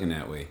player was looking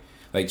that way.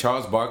 Like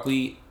Charles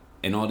Barkley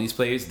and all these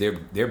players,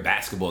 their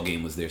basketball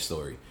game was their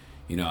story.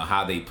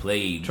 How they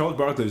played. Charles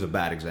Barkley is a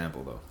bad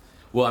example, though.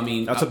 Well, I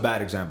mean, That's a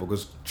bad example,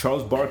 because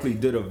Charles Barkley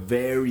did a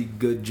very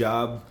good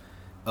job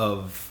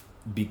of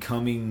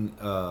becoming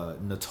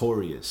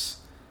notorious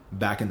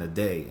back in the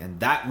day, and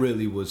that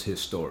really was his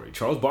story.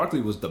 Charles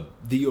Barkley was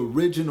the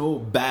original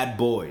bad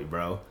boy,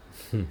 bro.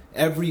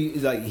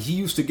 He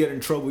used to get in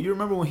trouble. You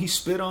remember when he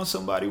spit on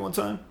somebody one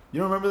time? You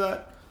don't remember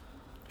that?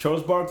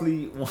 Charles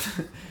Barkley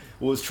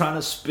was trying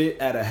to spit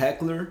at a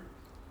heckler,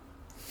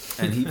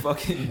 and he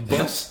fucking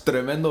busts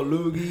tremendo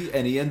loogie,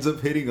 and he ends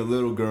up hitting a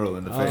little girl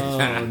in the face. Oh,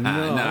 no,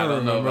 I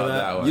don't know about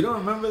that one. You don't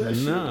remember that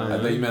shit? No. I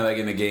thought you meant like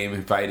in the game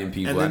and fighting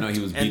people. And then- I know he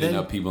was and beating then-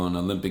 up people on the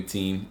Olympic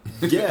team.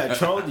 Yeah,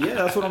 Charles. Yeah,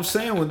 that's what I'm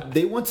saying. When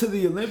they went to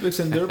the Olympics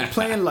and they're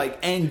playing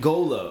like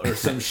Angola or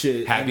some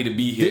shit. Happy and to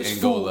be here, this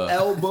Angola. fool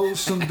elbows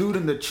some dude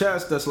in the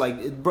chest. That's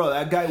like, bro,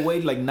 that guy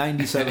weighed like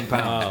 97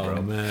 pounds, Oh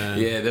bro. man.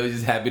 Yeah, they were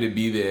just happy to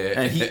be there.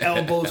 And he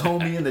elbows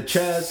homie in the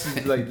chest.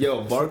 He's like,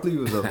 yo, Barkley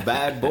was a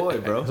bad boy,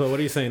 bro. So what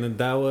are you saying?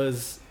 That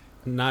was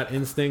not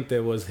instinct?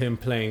 It was him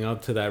playing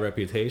up to that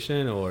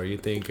reputation, or you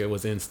think it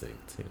was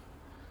instinct?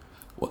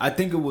 I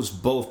think it was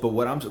both, but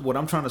what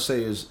I'm trying to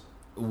say is,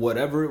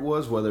 whatever it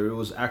was, whether it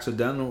was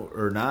accidental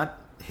or not,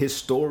 his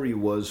story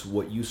was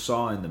what you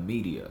saw in the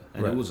media,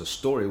 and Right. it was a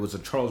story. It was a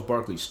Charles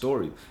Barkley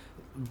story,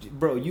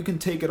 bro. You can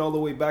take it all the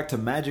way back to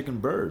Magic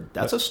and Bird.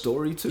 That's a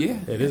story too. yeah,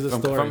 It is a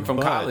story, from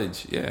but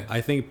college. Yeah,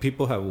 I think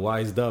people have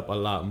wised up a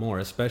lot more,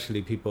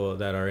 especially people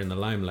that are in the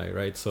limelight,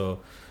 right? So,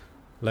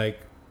 like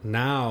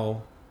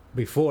now,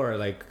 before,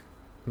 like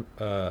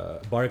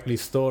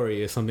Barkley's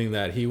story is something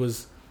that he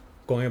was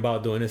going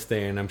about doing his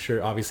thing, and I'm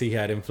sure obviously he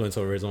had influence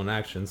over his own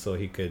actions, so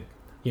he could,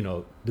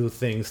 do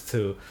things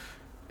to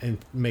and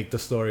make the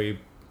story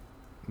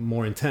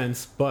more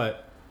intense.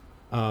 But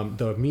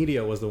the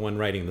media was the one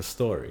writing the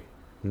story.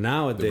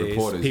 Nowadays,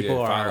 reporters, people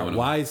yeah, are following them.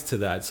 wise to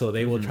that, so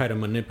they will try to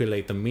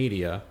manipulate the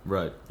media,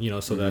 Right.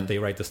 so that they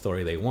write the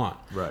story they want.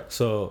 Right.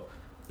 So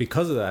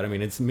because of that, I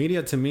mean, it's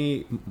media, to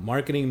me,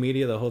 marketing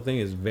media, the whole thing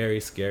is very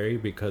scary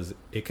because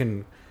it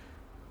can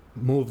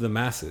move the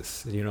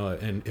masses,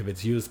 and if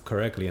it's used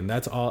correctly, and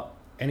that's all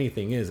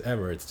anything is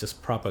ever. It's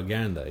just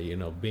propaganda,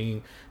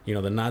 being,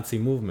 the Nazi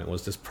movement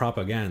was just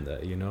propaganda,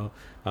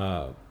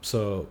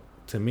 so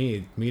to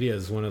me, media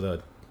is one of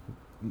the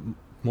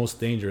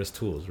most dangerous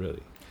tools,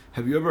 really.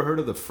 Have you ever heard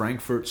of the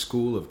Frankfurt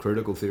School of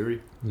Critical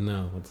Theory?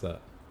 No, what's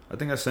that? I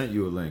think I sent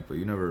you a link, but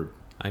you never.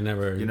 I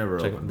never. You never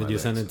checked- opened Did my you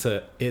send it links.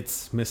 to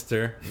It's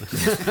Mr.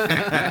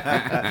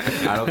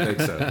 I don't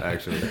think so,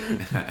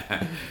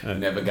 actually.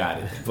 never got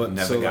it. But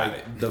Never so got like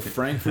it. the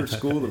Frankfurt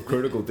School of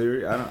Critical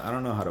Theory, I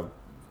don't know how to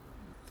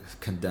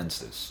condense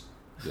this.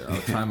 Yeah,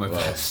 I'll try my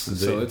best.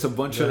 So it's a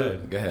bunch Go of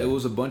ahead, go ahead. It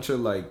was a bunch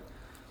of like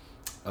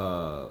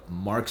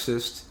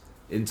Marxist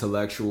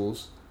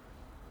intellectuals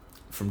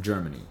from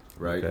Germany,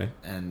 right? Okay.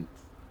 And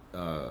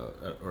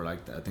or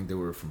like I think they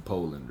were from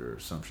Poland or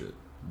some shit.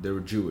 They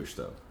were Jewish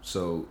though,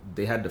 so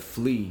they had to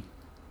flee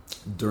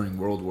during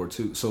World War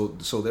II. So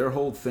their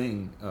whole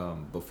thing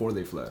before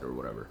they fled or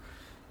whatever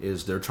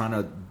is they're trying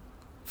to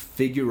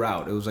figure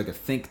out. It was like a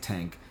think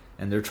tank,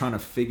 and they're trying to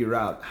figure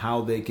out how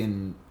they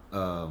can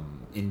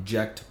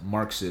inject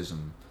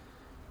Marxism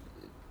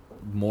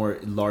more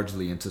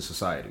largely into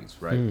societies,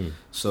 right?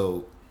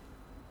 So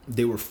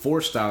they were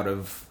forced out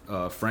of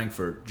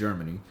Frankfurt,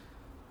 Germany,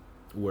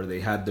 where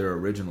they had their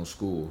original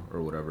school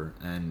or whatever,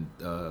 and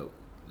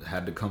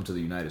had to come to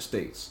the United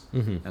States.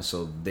 And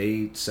so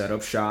they set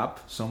up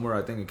shop somewhere,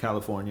 I think in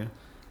California.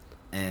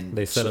 And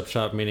They set so- up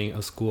shop, meaning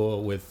a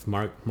school with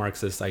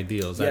Marxist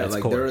ideals yeah, at its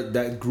like core. they're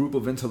that group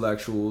of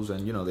intellectuals,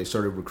 and they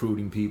started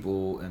recruiting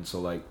people, and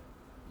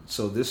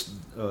so this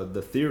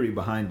the theory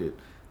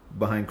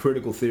behind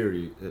critical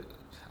theory,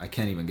 I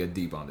can't even get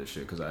deep on this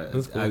shit because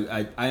That's cool.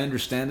 I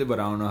understand it, but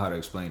I don't know how to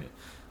explain it.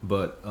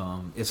 But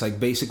it's like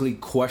basically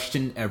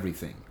question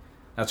everything.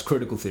 That's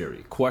critical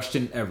theory.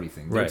 Question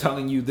everything. They're Right.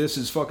 telling you this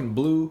is fucking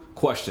blue.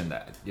 Question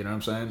that. You know what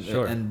I'm saying?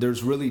 Sure. And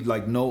there's really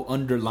like no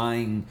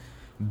underlying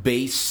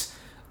base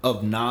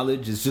of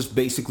knowledge is just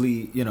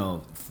basically,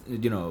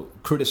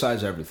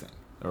 criticize everything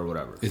or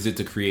whatever. Is it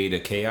to create a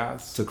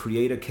chaos? To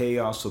create a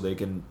chaos so they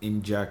can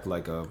inject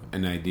like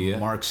an idea?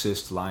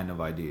 Marxist line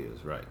of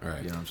ideas, right?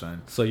 Right. You know what I'm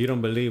saying? So you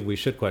don't believe we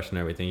should question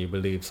everything. You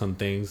believe some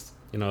things,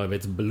 if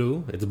it's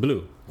blue, it's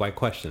blue. Why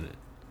question it?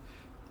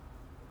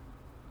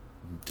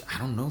 I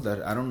don't know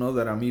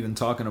that I'm even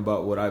talking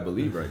about what I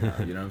believe right now.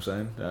 You know what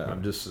I'm saying?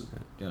 I'm just,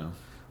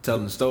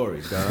 telling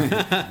stories, dog.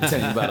 I'm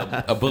telling you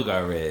about a book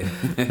I read.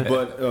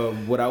 But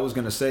what I was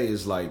gonna say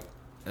is like,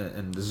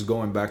 and this is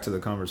going back to the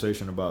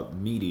conversation about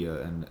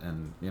media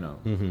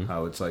and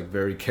how it's like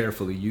very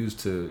carefully used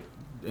to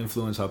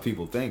influence how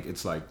people think.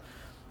 It's like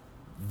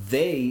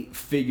they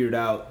figured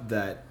out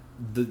that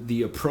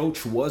the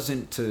approach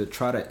wasn't to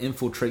try to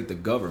infiltrate the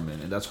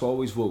government, and that's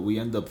always what we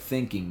end up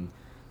thinking.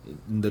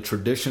 The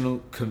traditional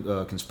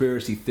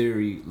conspiracy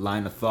theory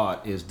line of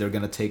thought is they're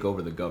going to take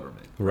over the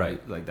government,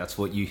 right? Like that's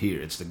what you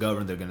hear. It's the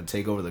government. They're going to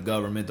take over the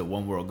government, the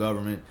one world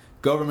government.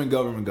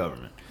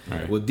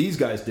 Right. What these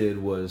guys did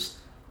was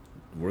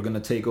we're going to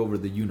take over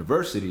the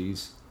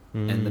universities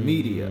and the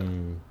media.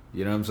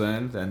 You know what I'm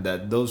saying? And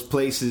that those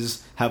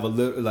places have a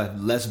little like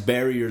less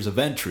barriers of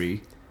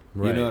entry.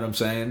 Right. You know what I'm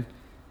saying?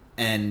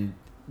 And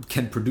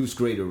can produce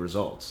greater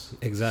results.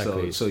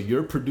 Exactly. So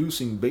you're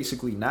producing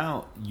basically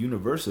now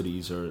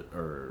universities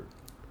are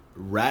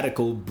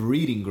radical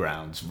breeding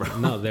grounds, bro.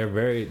 No, they're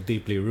very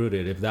deeply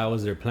rooted. If that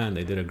was their plan,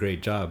 they did a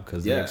great job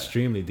because they're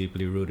extremely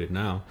deeply rooted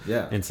now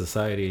in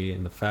society,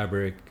 in the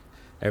fabric.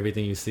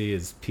 Everything you see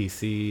is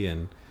PC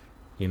and,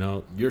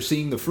 You're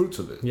seeing the fruits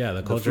of it. Yeah,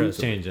 the culture has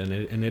changed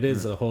and it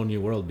is a whole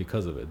new world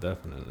because of it,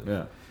 definitely.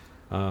 Yeah.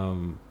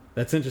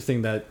 That's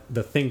interesting that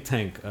the think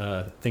tank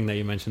thing that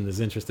you mentioned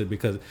is interesting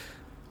because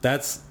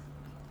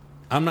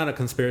I'm not a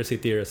conspiracy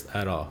theorist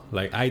at all.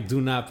 Like, I do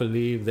not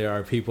believe there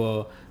are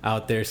people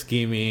out there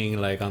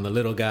scheming, like, on the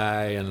little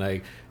guy and,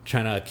 like,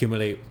 trying to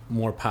accumulate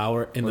more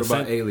power. What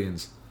about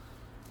aliens?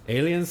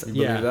 Aliens? You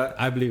believe that?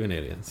 I believe in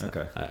aliens.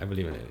 Okay. I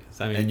believe in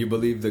aliens. I mean, and you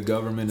believe the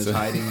government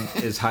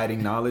is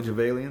hiding knowledge of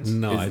aliens?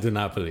 No, I do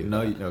not believe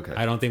that. Okay.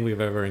 I don't think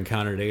we've ever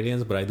encountered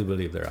aliens, but I do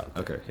believe they're out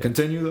there. Okay. Yeah.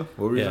 Continue, though.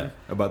 What were you saying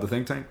about the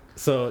think tank?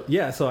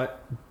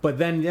 But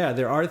then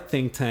there are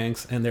think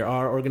tanks and there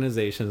are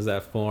organizations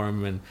that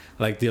form, and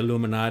like the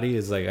Illuminati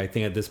is like, I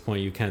think at this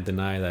point you can't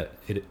deny that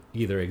it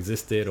either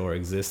existed or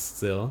exists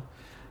still.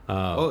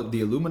 The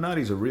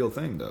Illuminati is a real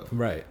thing, though.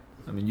 Right.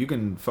 I mean, you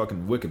can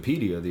fucking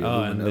Wikipedia the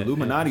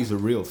Illuminati is a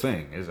real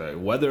thing. It's like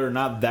whether or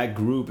not that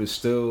group is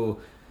still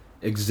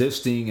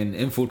existing and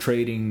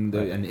infiltrating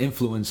and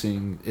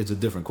influencing is a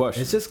different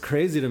question. It's just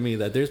crazy to me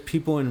that there's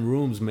people in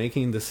rooms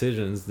making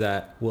decisions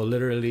that will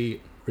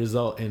literally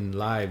result in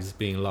lives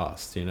being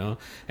lost,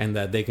 and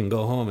that they can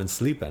go home and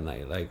sleep at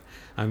night. Like,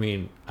 I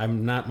mean,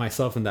 I'm not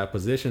myself in that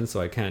position, so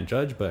I can't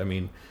judge, but I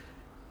mean,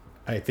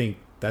 I think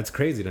that's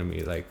crazy to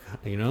me. Like,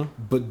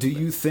 But do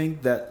you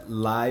think that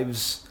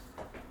lives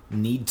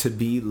need to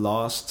be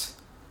lost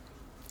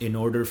in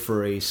order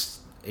for a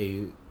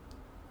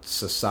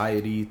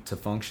society to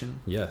function?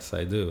 Yes,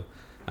 I do.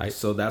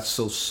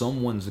 So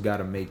someone's got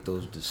to make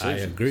those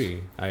decisions.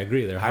 I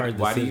agree. They're hard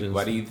decisions.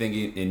 Why do you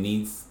think it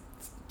needs?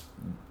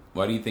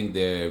 Why do you think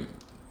they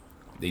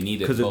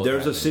need it? Because if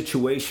there's a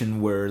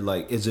situation where,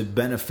 like, is it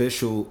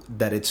beneficial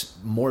that it's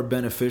more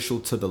beneficial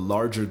to the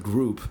larger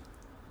group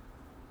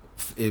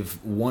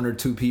if one or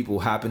two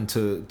people happen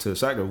to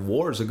sacrifice?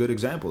 War is a good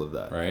example of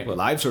that. Right.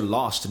 Lives are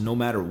lost no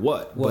matter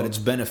what, but it's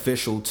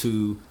beneficial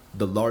to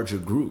the larger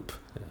group.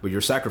 But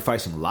you're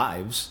sacrificing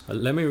lives.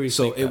 Let me rethink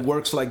So it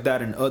works like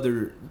that in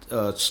other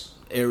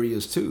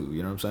areas too.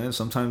 You know what I'm saying?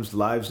 Sometimes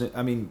lives.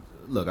 I mean,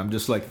 look, I'm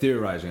just like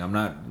theorizing. I'm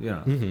not,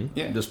 I'm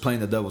just playing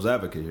the devil's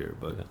advocate here.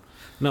 But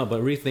no,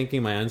 but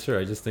rethinking my answer,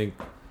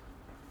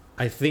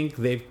 I think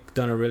they've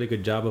done a really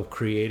good job of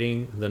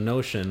creating the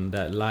notion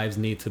that lives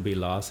need to be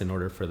lost in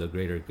order for the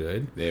greater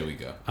good. There we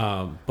go.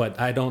 But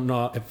I don't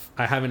know if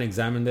I haven't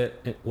examined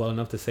it well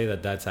enough to say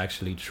that that's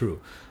actually true.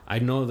 I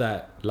know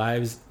that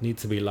lives need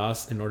to be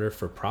lost in order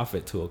for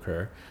profit to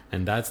occur,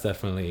 and that's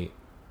definitely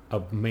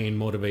a main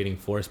motivating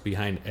force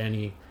behind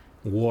any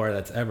war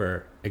that's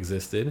ever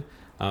existed.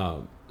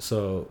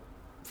 So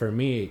for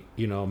me,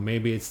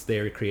 maybe it's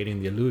they're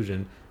creating the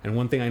illusion. And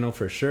one thing I know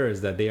for sure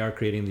is that they are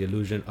creating the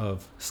illusion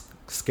of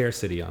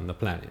scarcity on the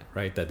planet,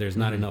 right? That there's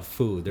not enough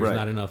food, there's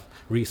not enough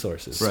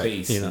resources,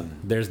 space,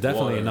 there's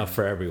definitely water. enough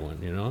for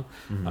everyone,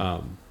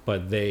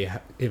 but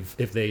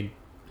if they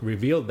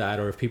revealed that,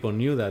 or if people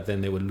knew that, then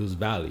they would lose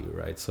value,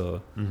 right?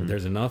 So if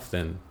there's enough,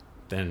 then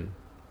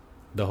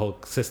the whole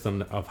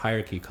system of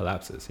hierarchy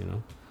collapses,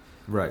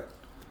 Right.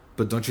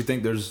 But don't you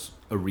think there's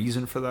a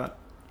reason for that?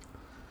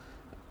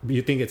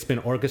 You think it's been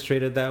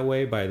orchestrated that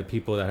way by the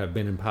people that have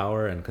been in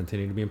power and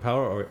continue to be in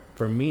power? Or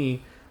for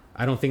me,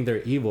 I don't think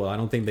they're evil. I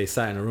don't think they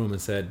sat in a room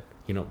and said,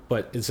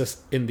 but it's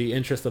just in the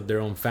interest of their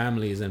own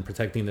families and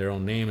protecting their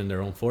own name and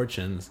their own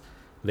fortunes.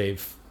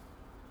 They've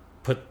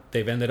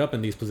ended up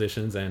in these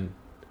positions, and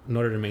in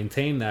order to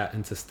maintain that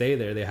and to stay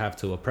there, they have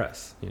to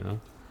oppress,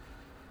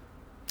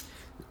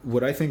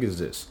 What I think is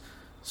this.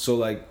 So,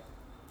 like,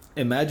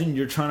 imagine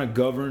you're trying to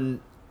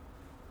govern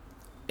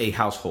a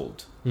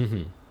household.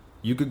 Mm-hmm.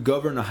 You could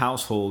govern a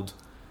household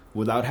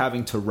without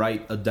having to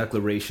write a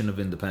Declaration of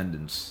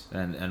Independence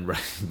and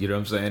write, you know what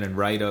I'm saying, and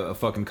write a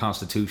fucking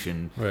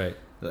constitution. Right.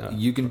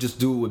 You can just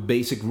do it with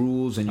basic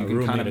rules, and you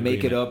can kind of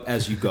make it up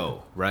as you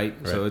go, right?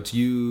 So it's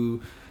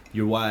you,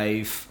 your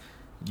wife,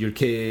 your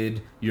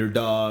kid, your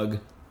dog,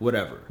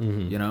 whatever,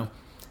 you know?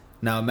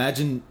 Now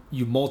imagine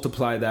you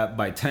multiply that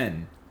by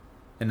 10,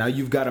 and now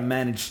you've got to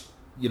manage,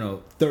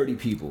 30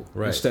 people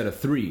instead of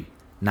 3.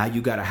 Now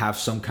you got to have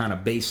some kind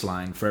of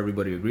baseline for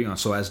everybody to agree on.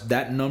 So as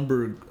that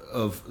number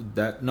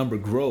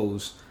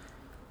grows,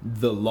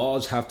 the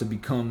laws have to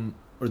become,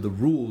 or the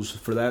rules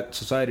for that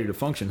society to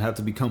function have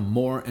to become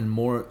more and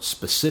more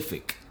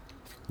specific.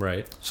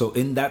 Right. So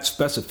in that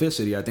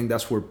specificity, I think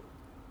that's where,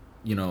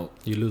 you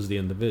lose the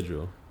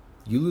individual.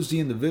 You lose the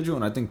individual,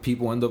 and I think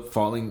people end up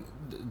falling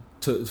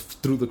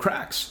through the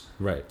cracks.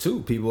 Right.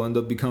 Too. People end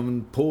up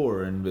becoming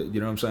poor, and you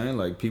know what I'm saying?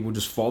 Like, people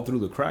just fall through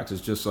the cracks.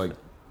 It's just like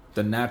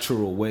the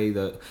natural way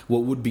that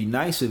what would be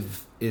nice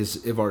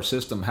if our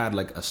system had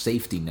like a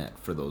safety net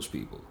for those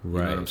people. You know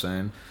what I'm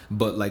saying?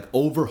 But like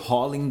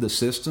overhauling the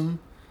system,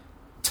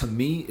 to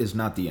me, is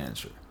not the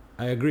answer.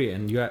 I agree,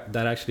 and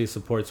that actually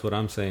supports what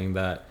I'm saying,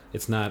 that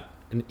it's not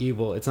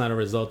it's not a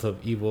result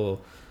of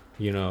evil,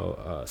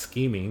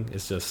 scheming.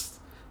 It's just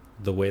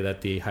the way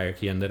that the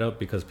hierarchy ended up,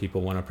 because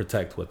people want to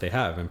protect what they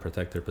have and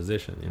protect their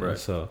position. Right.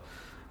 So,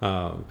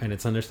 and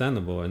it's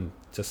understandable. And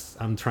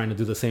just I'm trying to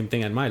do the same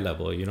thing at my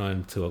level,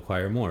 and to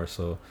acquire more.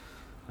 So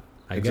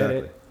I get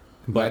it.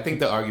 But I think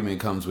the argument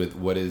comes with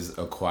what is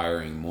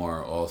acquiring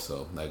more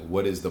also. Like,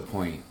 what is the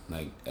point?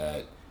 Like,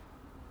 at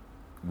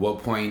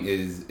what point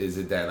is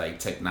it that like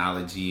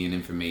technology and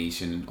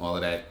information, all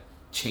of that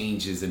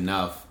changes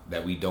enough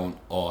that we don't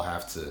all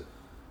have to,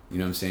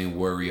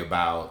 worry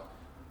about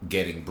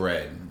getting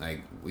bread?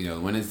 Like,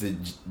 when is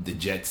the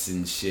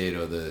Jetson shit,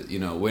 or the,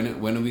 when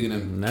are we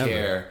gonna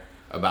care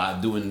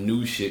about doing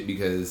new shit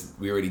because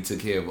we already took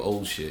care of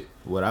old shit?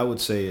 What I would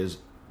say is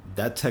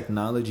that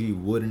technology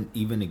wouldn't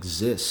even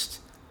exist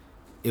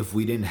if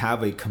we didn't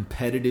have a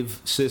competitive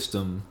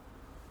system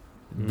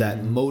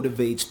that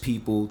motivates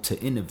people to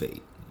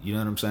innovate. You know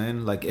what I'm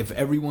saying? Like, if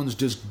everyone's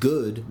just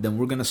good, then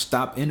we're gonna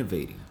stop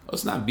innovating. Well,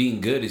 it's not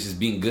being good, it's just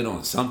being good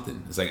on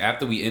something. It's like,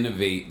 after we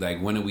innovate,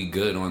 like, when are we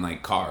good on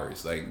like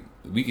cars? Like,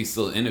 we can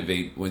still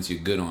innovate once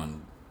you're good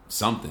on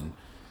something.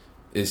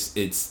 It's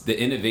the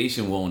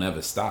innovation won't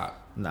ever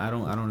stop. No, I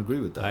don't agree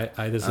with that.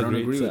 I disagree. I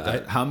don't agree with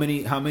that. How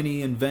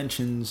many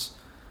inventions,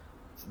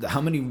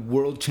 how many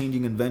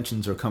world-changing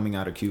inventions are coming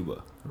out of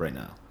Cuba right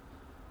now?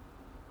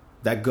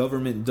 That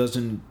government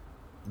doesn't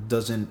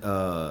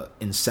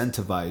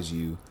incentivize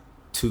you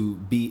to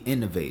be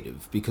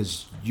innovative,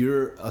 because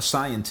you're a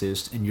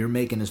scientist and you're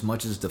making as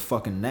much as the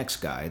fucking next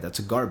guy that's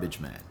a garbage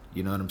man.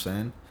 You know what I'm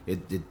saying?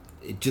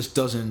 It just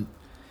doesn't.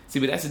 See,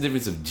 but that's the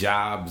difference of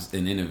jobs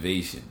and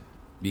innovation,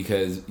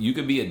 because you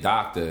could be a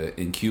doctor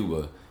in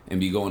Cuba and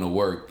be going to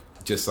work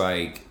just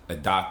like a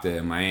doctor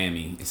in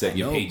Miami, except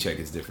your paycheck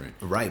is different.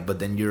 Right, but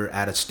then you're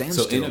at a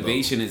standstill. So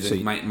innovation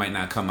might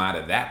not come out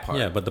of that part.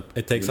 Yeah, but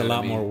it takes a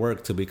lot more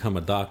work to become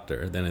a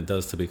doctor than it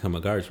does to become a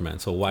garbage man.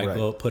 So why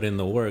go put in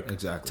the work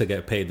to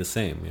get paid the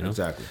same?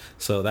 Exactly.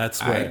 So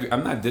that's where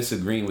I'm not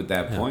disagreeing with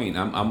that point.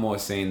 I'm more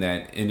saying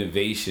that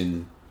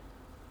innovation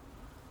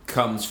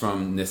comes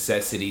from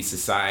necessity,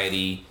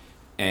 society,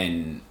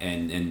 and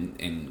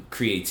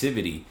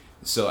creativity.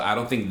 So I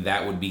don't think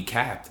that would be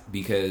capped,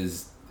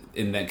 because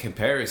in that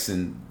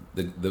comparison,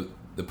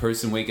 the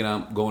person waking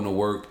up, going to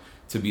work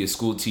to be a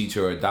school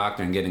teacher or a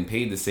doctor and getting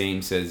paid the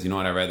same says,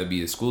 I'd rather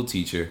be a school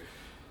teacher.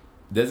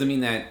 Doesn't mean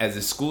that as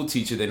a school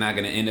teacher they're not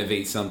going to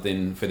innovate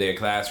something for their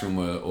classroom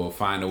or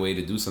find a way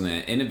to do something.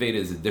 An innovator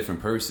is a different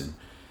person.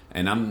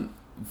 And I'm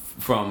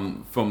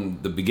from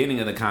the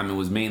beginning of the comment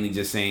was mainly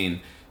just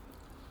saying,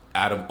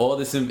 out of all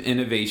this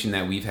innovation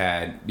that we've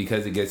had,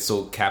 because it gets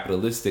so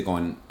capitalistic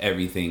on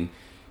everything,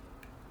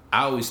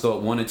 I always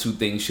thought one or two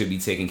things should be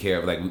taken care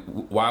of. Like,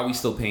 why are we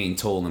still paying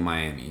toll in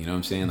Miami? You know what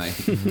I'm saying? Like,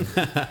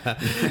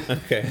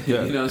 okay,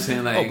 yeah. You know what I'm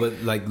saying? Like,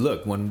 but like,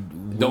 look,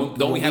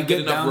 don't we have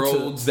good enough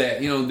roads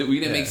that we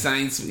didn't make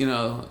science?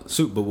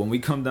 But when we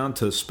come down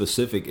to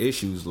specific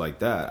issues like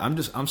that,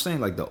 I'm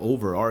saying like the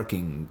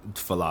overarching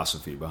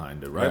philosophy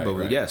behind it, right?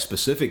 But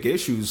specific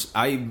issues,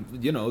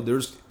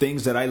 there's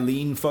things that I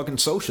lean fucking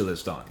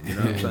socialist on. You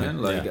know what I'm saying?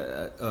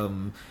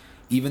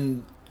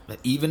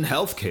 Like, even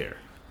healthcare.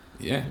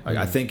 Yeah,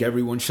 I think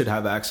everyone should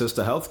have access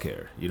to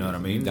healthcare. You know what I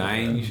mean?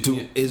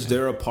 Is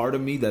there a part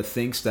of me that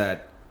thinks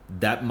that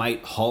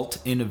might halt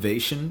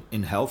innovation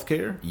in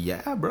healthcare?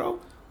 Yeah, bro.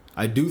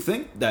 I do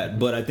think that,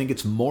 but I think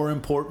it's more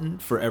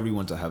important for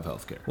everyone to have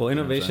healthcare. Well,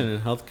 innovation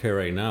in healthcare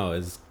right now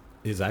is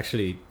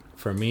actually,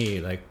 for me,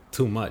 like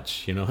too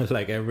much.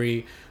 Like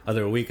every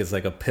other week it's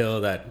like a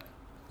pill that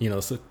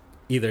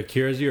either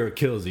cures you or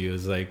kills you.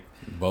 It's like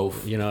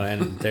both,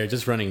 and they're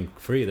just running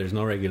free. There's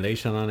no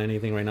regulation on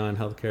anything right now in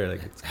healthcare.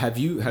 Like, have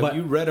you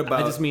read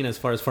about? I just mean as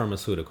far as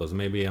pharmaceuticals.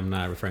 Maybe I'm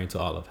not referring to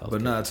all of healthcare.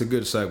 But no, it's a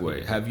good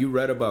segue. Have you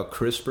read about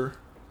CRISPR?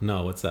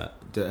 No, what's that?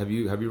 Have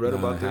you read No,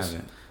 about I this?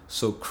 haven't.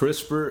 So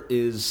CRISPR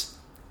is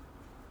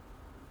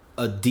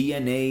a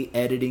DNA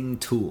editing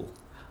tool.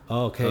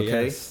 Oh, okay.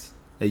 Okay. Yes.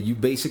 That you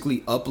basically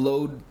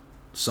upload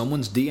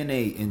someone's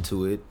DNA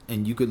into it,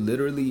 and you could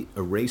literally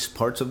erase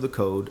parts of the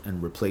code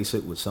and replace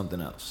it with something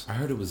else. I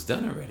heard it was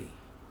done already.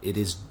 It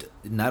is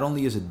not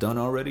only is it done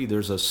already.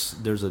 There's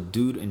a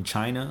dude in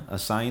China, a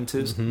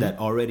scientist that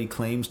already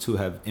claims to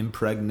have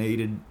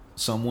impregnated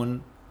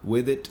someone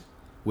with it,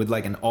 with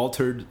like an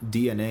altered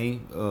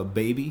DNA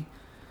baby,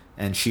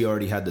 and she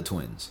already had the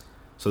twins.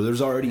 So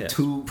there's already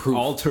two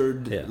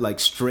altered,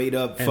 like straight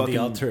up And fucking. the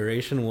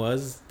alteration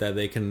was that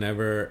they can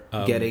never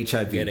Get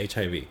HIV. Get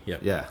HIV. Yep.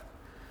 Yeah.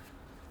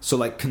 So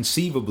like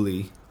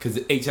conceivably, Because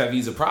HIV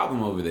is a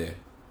problem over there.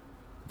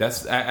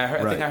 That's I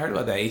heard. I think I heard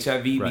about that.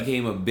 HIV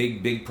became a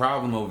big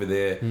problem over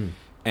there,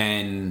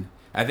 and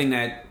I think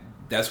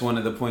that's one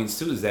of the points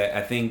too. Is that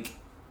I think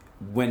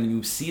when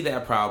you see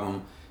that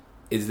problem,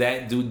 is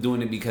that dude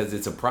doing it because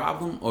it's a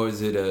problem, or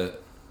is it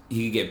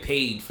he could get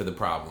paid for the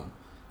problem?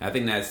 I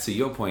think that's to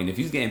your point. If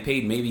he's getting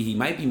paid, maybe he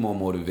might be more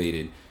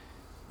motivated,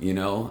 you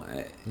know.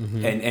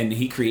 And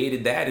he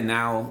created that, and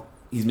now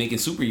he's making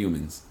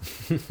superhumans.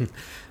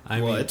 I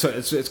mean, it's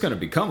going to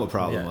become a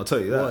problem. yeah. I'll tell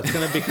you that. Well, it's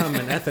going to become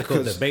an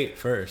ethical debate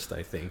first,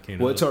 I think. You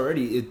know? Well, it's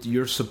already.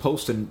 You're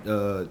supposed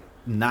to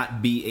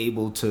not be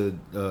able to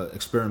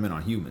experiment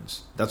on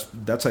humans. That's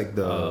like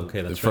the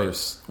the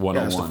first Yeah, 101.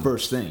 that's the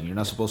first thing. You're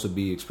not supposed to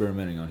be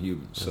experimenting on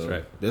humans. That's So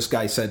right. this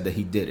guy said that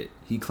he did it.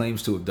 He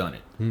claims to have done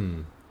it,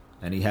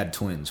 and he had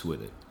twins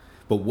with it.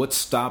 But what's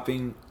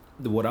stopping?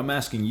 What I'm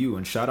asking you,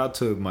 and shout out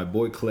to my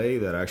boy Clay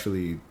that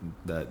actually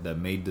that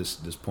made this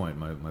point.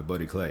 My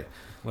buddy Clay.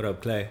 What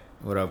up, Clay?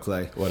 What up,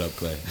 Clay? What up,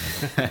 Clay?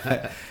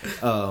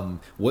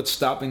 What's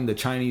stopping the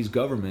Chinese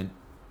government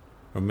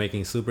From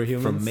making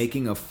superhumans? from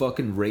making a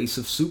fucking race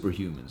of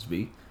superhumans,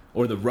 B?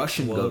 Or the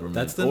Russian government,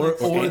 that's the or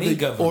next- Any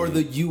government. or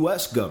the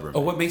U.S. government.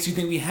 Or what makes you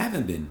think we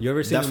haven't been? You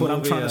ever seen That's the what I'm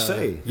movie, trying to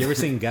say. You ever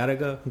seen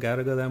Gattaca?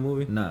 Gattaca, that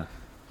movie? Nah,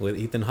 With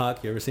Ethan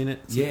Hawke? You ever seen it?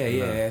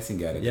 Yeah, I seen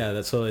Gattaca. Yeah,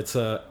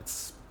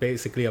 it's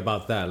basically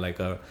about that. Like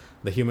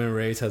the human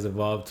race has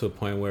evolved to a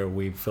point where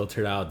we've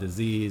filtered out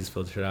disease,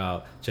 filtered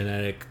out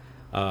genetic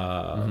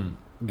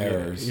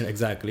Errors. You know,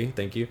 exactly.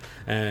 Thank you.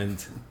 And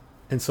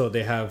so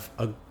they have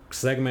a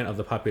segment of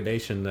the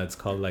population that's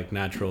called like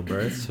natural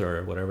births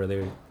or whatever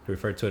they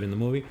refer to it in the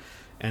movie,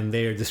 and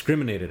they are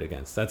discriminated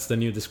against. That's the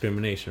new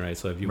discrimination, right?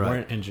 So if you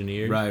weren't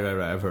engineered, right.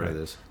 I've heard of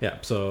this. yeah.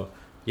 So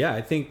yeah,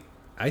 I think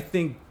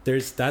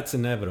that's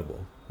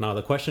inevitable. Now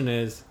the question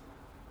is,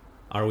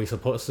 are we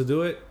supposed to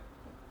do it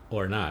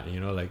or not? You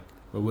know, like,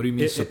 But what do you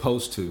mean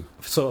supposed to?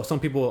 so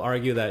some people will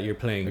argue that you're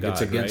playing Like God,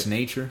 it's against right?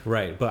 nature.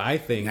 Right, but I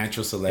think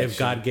Natural selection. if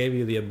God gave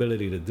you the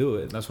ability to do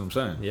it, That's what I'm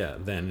saying. yeah,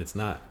 then it's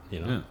not.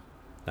 You know, Yeah.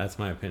 that's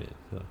my opinion.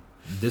 So,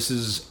 This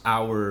is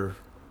our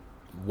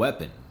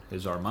weapon.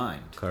 Is our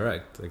mind.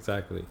 correct,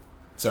 exactly.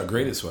 It's our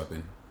greatest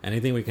weapon.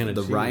 Anything we can The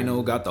achieve.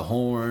 rhino got the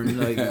horn.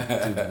 Like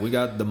dude, we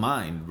got the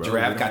mind, bro.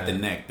 Giraffe We got the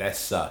don't- neck. That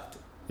sucked.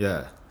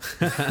 Yeah.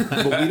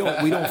 But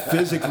we don't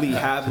physically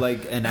have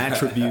like an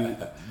attribute.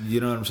 You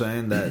know what I'm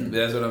saying? That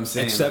That's what I'm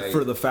saying. except like,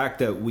 for the fact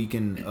that we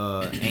can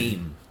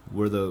aim.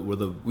 We're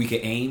the we can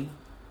aim.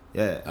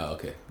 yeah. Oh,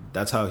 okay.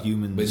 That's how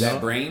humans. But is that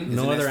brain? Isn't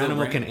No that other still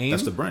animal brain? can aim.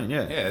 That's the brain.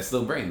 Yeah. Yeah, it's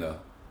still brain though.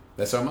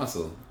 That's our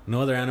muscle.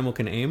 No other animal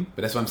can aim.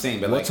 But that's what I'm saying.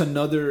 But What's like,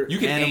 another you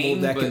can animal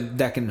aim,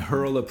 that can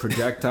hurl a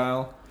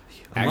projectile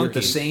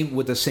monkey.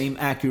 with the same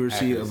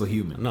accuracy of a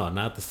human? No,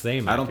 not the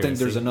same. I don't think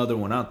there's accuracy. another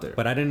one out there.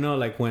 But I didn't know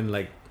like when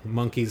like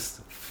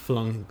monkeys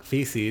flung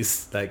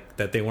feces like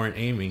that they weren't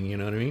aiming. You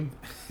know what I mean?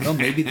 Well,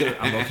 maybe they're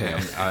I'm okay.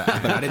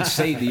 But I didn't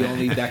say the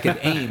only that can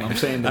aim. I'm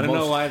saying the I don't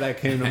most. know why that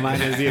came to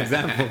mind as the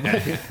example.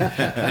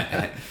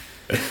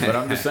 But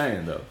I'm just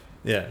saying though.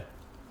 Yeah.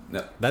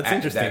 no, That's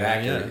interesting, That man,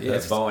 accurate. yeah. Yeah,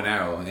 it's bow and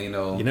arrow. Ain't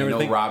no, You never ain't no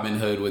think- Robin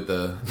Hood with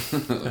the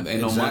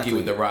ain't no monkey Exactly.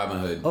 with the Robin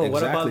Hood. Oh,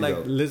 what about Exactly, like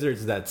though.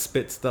 lizards that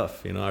spit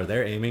stuff? You know, are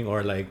they aiming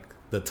or like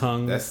the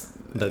tongue? That's-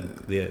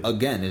 the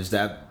Again, is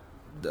that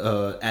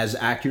as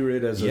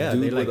accurate as a yeah.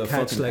 dude They like with a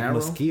catch fucking like arrow?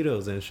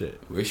 mosquitoes and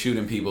shit. We're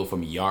shooting people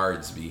from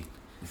yards, B.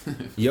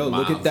 Yo,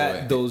 look at Miles that.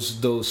 away.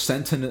 Those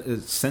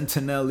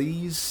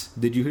sentinelese.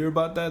 Did you hear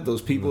about that?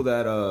 Those people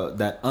that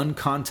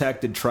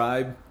uncontacted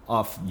tribe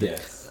off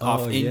Yes.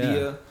 off Oh, yeah.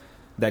 India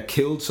that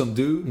killed some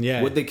dude.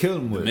 Yeah. What they killed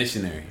him with?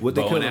 Missionary. What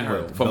they Bow killed and him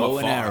arrow. with? From Bow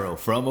and afar. arrow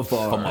from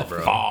afar. From bro.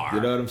 afar.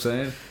 You know what I'm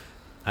saying?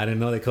 I didn't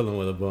know they killed them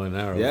with a bow and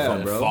arrow. Yeah,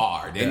 From bro.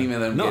 far. They didn't even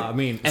let them No, get, I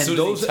mean, as And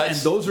soon as they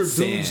those are touch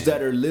dudes sand.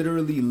 that are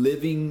literally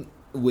living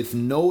with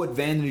no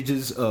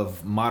advantages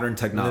of modern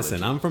technology.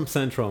 Listen, I'm from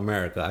Central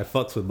America. I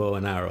fucks with bow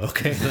and arrow.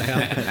 Okay,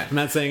 like, I'm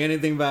not saying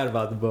anything bad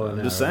about the bow and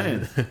arrow. Just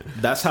saying.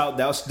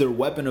 That's their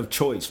weapon of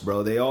choice,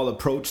 bro. They all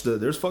approach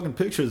there's fucking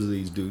pictures of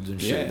these dudes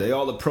and shit. Yeah. They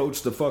all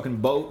approach the fucking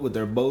boat with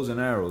their bows and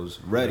arrows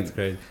ready. That's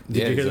crazy. Did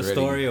Yeah, you hear the he's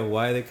already- story of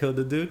why they killed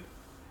the dude?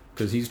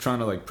 Because he's trying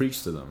to like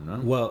preach to them,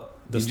 no? Well,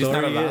 the You're just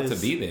story not allowed is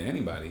to be there.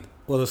 Anybody.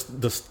 well,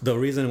 the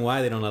reason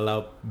why they don't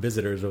allow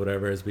visitors or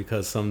whatever is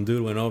because some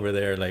dude went over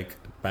there like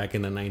back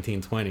in the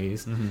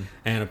 1920s, Mm-hmm.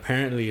 and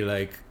apparently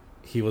like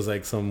he was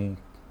like some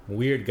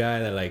weird guy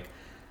that like,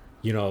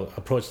 you know,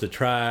 approached the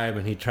tribe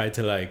and he tried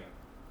to like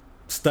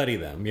study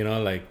them, you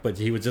know, like, but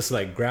he would just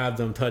like grab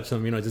them, touch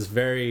them, you know, just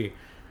very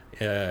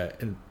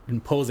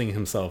imposing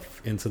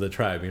himself into the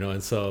tribe, you know.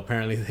 And so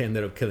apparently they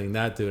ended up killing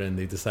that dude, and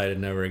they decided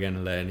never again to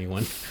let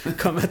anyone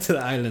come out to the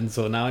island.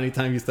 So now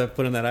anytime you step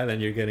foot on that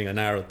island, you're getting an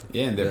arrow.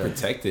 Yeah, and they're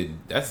protected.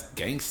 That's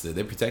gangster.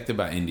 They're protected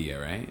by India,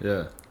 right?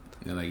 Yeah.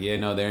 They're like, yeah,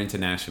 no, they're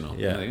international.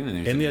 Yeah. Like,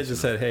 India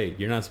just said, hey,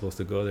 you're not supposed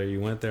to go there. You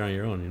went there on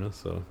your own, you know.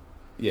 So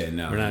yeah,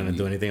 no, we're not gonna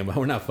do anything about.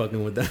 We're not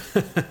fucking with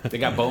that. They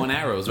got bow and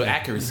arrows with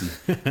accuracy.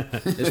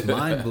 It's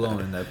mind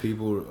blowing that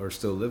people are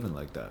still living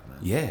like that, man.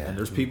 Yeah. And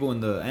there's people in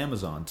the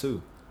Amazon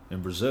too,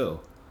 in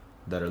Brazil,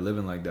 that are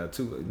living like that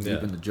too,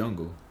 deep in the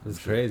jungle. It's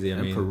crazy. I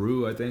in mean,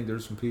 Peru, I think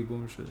there's some people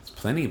and shit.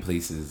 Plenty of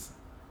places,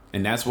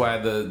 and that's why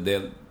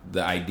the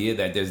idea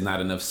that there's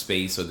not enough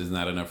space or there's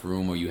not enough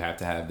room or you have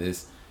to have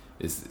this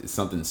is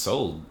something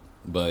sold.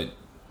 But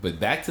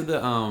back to the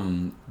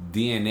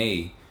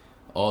DNA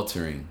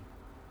altering.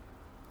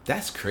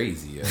 That's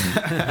crazy.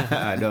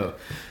 I know.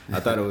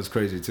 I thought it was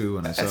crazy too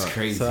when I saw it. That's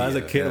crazy. So as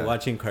a kid yeah.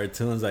 watching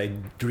cartoons, I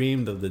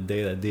dreamed of the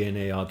day that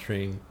DNA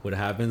altering would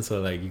happen.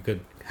 So like you could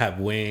have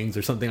wings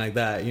or something like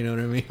that. You know what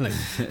I mean? Like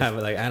have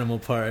like animal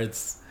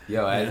parts.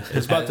 Yo,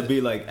 It's about to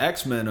be like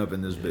X-Men up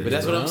in this bitch. But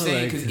that's what I'm know,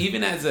 saying. like- Because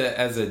even as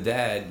a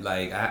dad,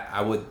 like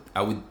I would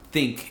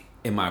think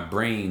in my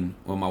brain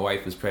when my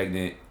wife was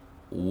pregnant,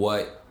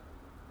 what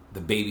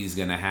the baby's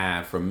gonna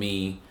have from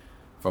me,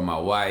 from my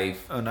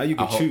wife. Oh, now you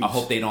can choose. I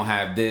hope they don't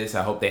have this.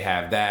 I hope they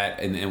have that,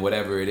 and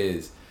whatever it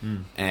is.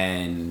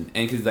 And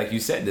because like you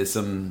said, there's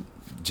some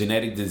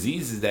genetic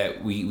diseases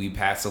that we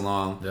pass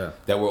along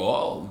that we're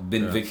all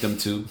been victim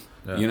to.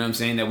 Yeah. You know what I'm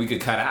saying? That we could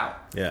cut out.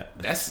 Yeah.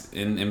 That's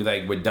and be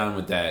like, we're done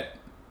with that.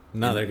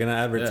 No, they're gonna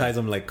advertise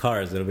them like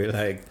cars. It'll be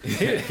like,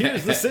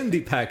 here's the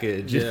Cindy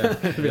package. Yeah.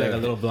 It'll be like a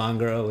little blonde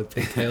girl with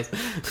pigtails.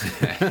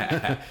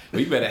 Well,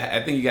 you better.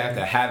 I think you have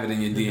to have it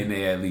in your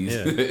DNA at least.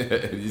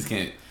 Yeah. You just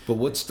can't. But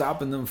what's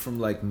stopping them from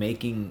like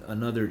making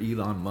another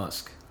Elon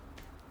Musk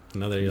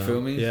Another, You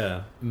feel me?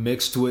 Yeah.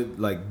 mixed with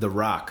like The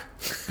Rock?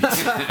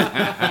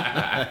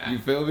 You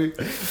feel me?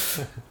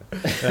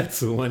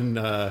 That's one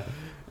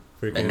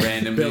freaking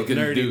Random built nigga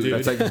nerdy dude. dude.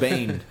 That's like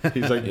Bane.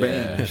 He's like Bane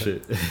Yeah. and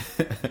shit.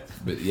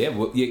 But yeah,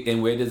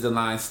 and where does the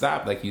line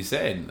stop? Like you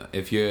said,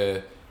 if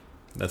you're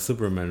That's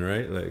Superman,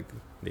 right? Like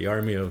the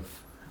army of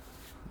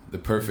the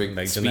perfect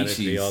like genetically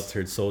species,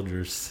 altered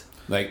soldiers.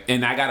 like,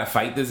 and I gotta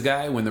fight this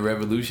guy when the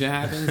revolution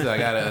happens. I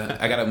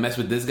gotta mess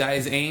with this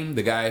guy's aim,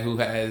 the guy who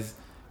has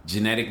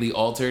genetically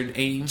altered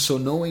aim. So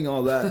knowing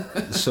all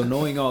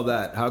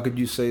that, how could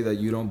you say that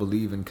you don't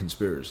believe in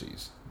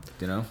conspiracies?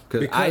 You know,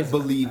 because I Because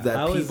believe that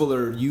I was- people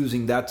are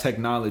using that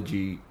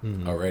technology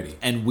Already.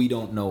 and we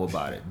don't know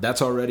about it.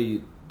 That's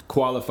already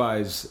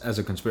qualifies as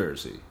a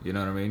conspiracy. You know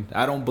what I mean?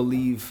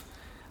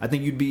 I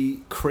think you'd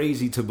be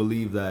crazy to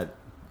believe that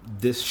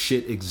this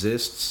shit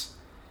exists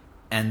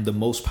and the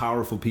most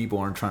powerful people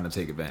aren't trying to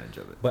take advantage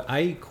of it. But I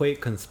equate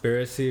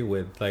conspiracy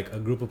with like a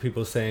group of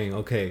people saying,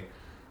 okay,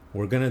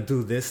 we're going to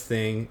do this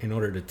thing in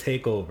order to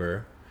take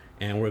over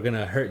and we're going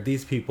to hurt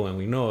these people and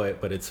we know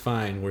it, but it's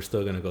fine. We're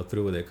still going to go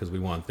through with it because we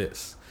want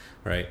this,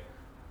 right?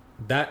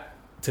 That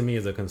to me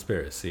is a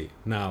conspiracy.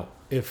 Now,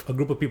 if a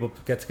group of people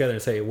get together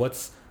and say,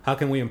 how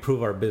can we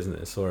improve our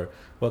business or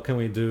what can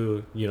we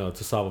do,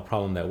 to solve a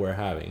problem that we're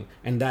having?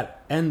 And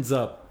that ends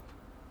up,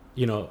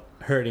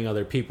 hurting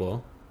other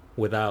people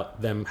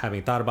without them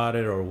having thought about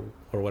it or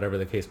whatever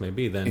the case may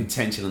be, then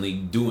Intentionally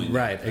doing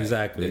Right, that,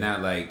 exactly. They're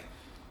not like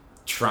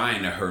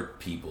trying to hurt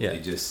people. Yeah. They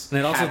just and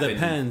it also happen.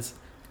 depends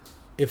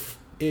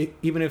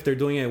even if they're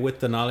doing it with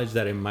the knowledge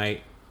that it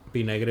might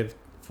be negative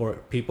for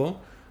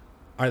people,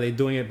 are they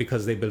doing it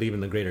because they believe in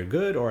the greater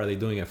good or are they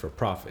doing it for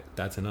profit?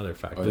 That's another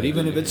factor. But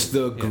even if it's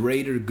the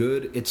greater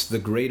good, it's the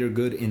greater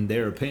good in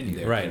their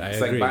opinion. Right, It's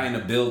I like agree. buying a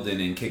building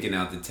and kicking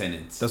out the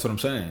tenants. That's what I'm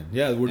saying.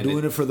 Yeah, we're And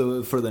doing it for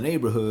the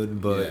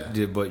neighborhood, but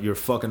Yeah. but you're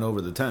fucking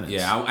over the tenants.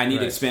 Yeah, I need to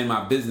Right. expand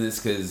my business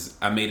because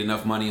I made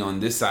enough money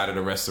on this side of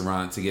the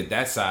restaurant to get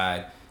that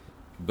side,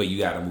 but you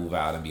got to move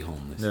out and be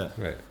homeless. Yeah.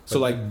 Right. So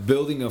like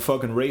building a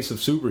fucking race of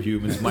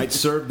superhumans might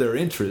serve their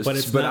interests, But but,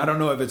 it's not- I don't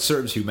know if it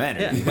serves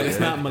humanity. Yeah, but it's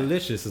not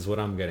malicious is what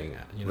I'm getting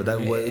at.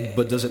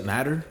 But does it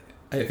matter?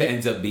 If it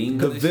ends up being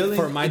The malicious- villain,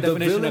 For my the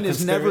definition villain of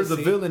is never the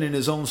conspiracy- villain in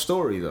his own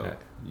story, though. Right.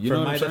 You For know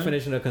what my I'm saying?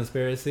 definition of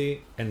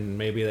conspiracy, and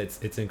maybe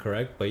it's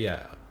incorrect, but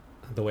yeah,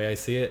 the way I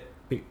see it,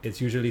 it's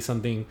usually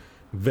something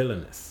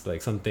villainous,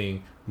 like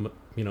something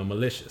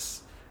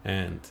malicious.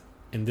 And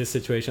in this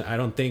situation,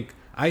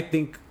 I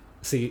think.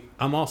 See,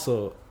 I'm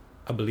also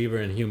a believer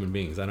in human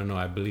beings. I don't know.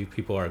 I believe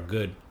people are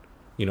good,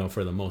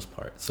 for the most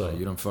part. So Oh,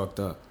 you done fucked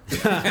up.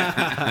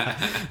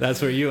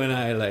 that's where you and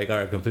I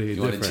are completely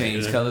you want different. to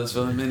change know? colors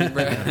for a minute,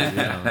 bro?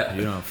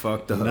 You done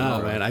fucked up. No,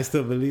 bro. man. I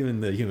still believe in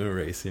the human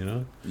race.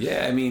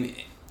 Yeah, I mean,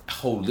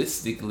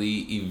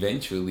 holistically,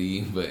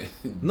 eventually, but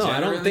No, I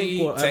don't think generally,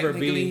 we'll ever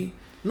technically, be.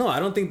 No, I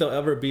don't think there'll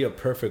ever be a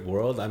perfect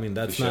world. I mean,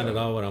 that's For not sure. at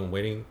all what I'm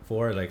waiting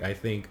for. Like, I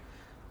think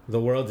the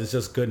world is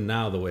just good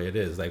now the way it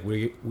is. Like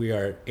we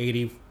are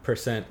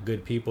 80%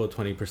 good people,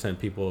 20%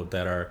 people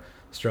that are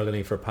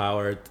struggling for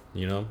power,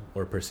 you know,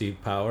 or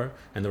perceived power,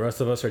 and the rest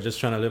of us are just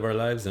trying to live our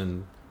lives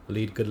and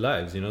lead good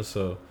lives, you know.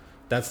 So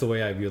that's the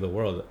way I view the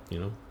world, you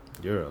know.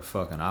 You're a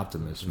fucking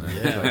optimist, man.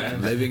 Yeah, Like,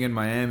 man. living in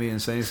Miami and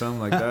saying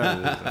something like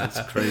that's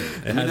crazy.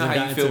 You know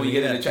how you feel when you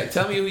get in the track.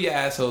 Tell me who your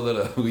asshole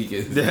of the week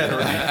is. Yeah,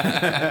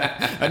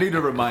 right. I need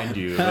to remind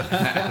you.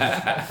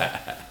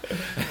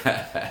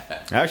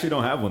 I actually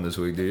don't have one this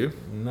week, do you?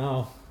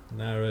 No,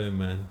 not really,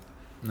 man.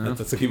 No.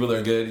 That's So people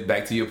are good.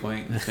 Back to your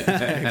point.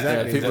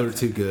 Yeah, people are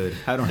too good.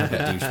 I don't have a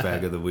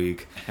douchebag of the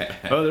week.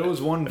 Oh, there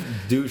was one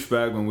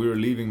douchebag when we were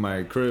leaving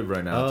my crib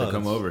right now Oh, to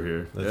come that's- over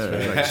here. that's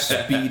Yeah, right. like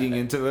speeding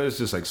into it. It's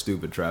just like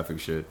stupid traffic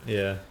shit.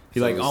 Yeah. He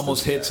So like it's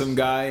almost stupid hit some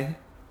guy,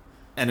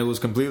 and it was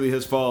completely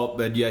his fault,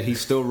 but yet he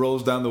still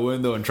rolls down the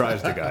window and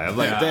tries the guy. I'm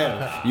like,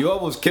 damn, you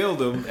almost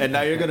killed him, and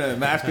now you're gonna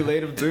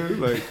emasculate him too?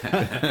 Like,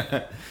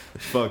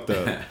 it's fucked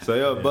up. So,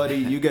 yo, buddy,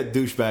 you get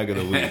douchebag of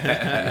the week.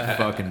 You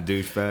fucking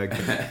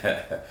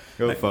douchebag.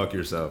 Go fuck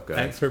yourself, guys.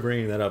 Thanks for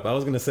bringing that up. I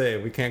was gonna say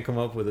if we can't come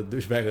up with a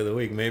douchebag of the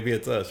week, maybe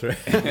it's us, right?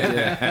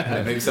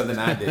 Yeah. Maybe something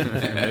I did.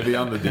 Maybe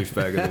I'm the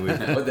douchebag of the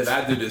week. What did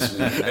I do this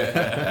week?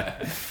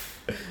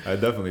 I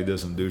definitely did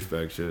some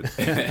douchebag shit.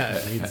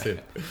 Me too.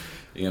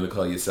 You're gonna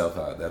call yourself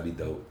out. That'd be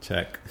dope.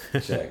 Check.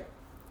 Check.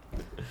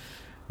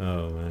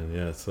 Oh man,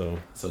 yeah. So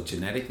So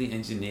genetically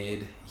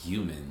engineered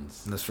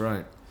humans. That's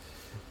right.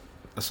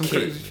 That's some Kit,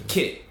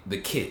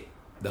 crazy.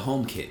 the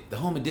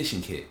home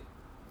edition kit.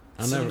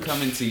 I'll Soon never-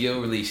 come into your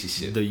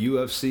relationship. The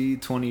UFC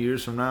 20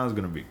 years from now is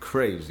gonna be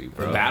crazy, The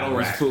bro. battle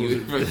rap Cool.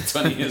 you, for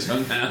 20 years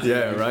from now.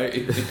 Yeah, right.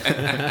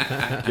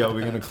 Yo,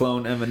 we're gonna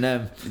clone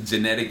Eminem.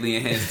 Genetically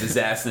enhanced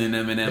disaster and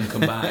Eminem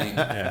combined.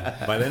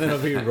 yeah. By then it'll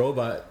be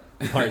robot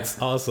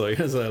parts also. You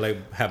know, so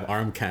like have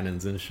arm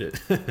cannons and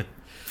shit.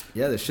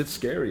 Yeah, this shit's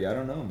scary. I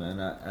don't know, man.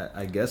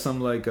 I guess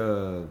I'm like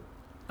I'm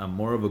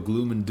more of a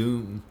gloom and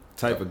doom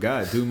type of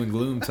guy, doom and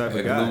gloom type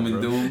of guy. Gloom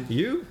and bro. doom.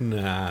 You?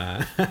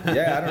 Nah.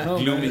 Yeah, I don't know,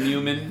 Gloom man. and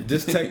human.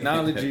 This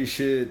technology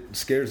shit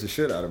scares the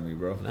shit out of me,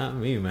 bro. Not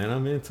me, man.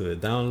 I'm into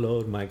it.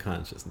 Download my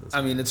consciousness.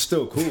 I mean, it's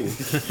still cool.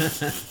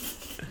 I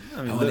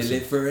I mean, want to listen,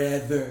 live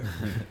forever.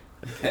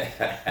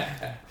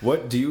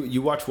 what do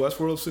you watch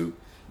Westworld, Soup?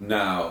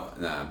 No,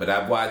 nah. But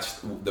I've watched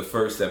the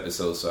first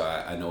episode, so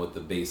I know what the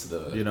base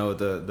of the You know what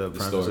the the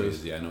premise story is?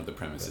 is. Yeah, I know what the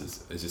premise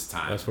is. It's just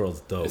time. Westworld's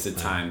dope. It's a man.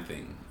 time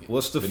thing.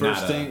 What's the But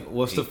first not a thing?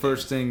 What's the hate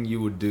first thing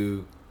you would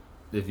do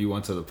if you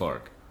went to the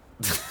park?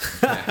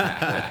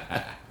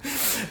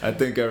 I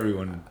think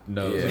everyone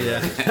knows. Yeah.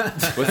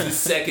 What's the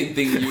second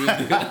thing you would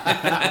do?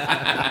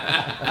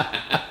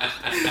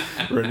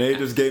 Renee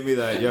just gave me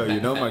that. Yo,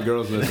 you know my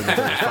girl's listening to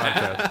this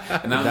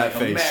podcast. And I'm that like,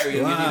 I'm face. married.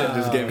 You need to-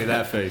 Just gave me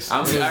that face. I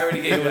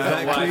already gave you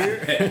that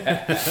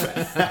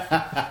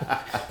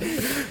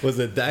Was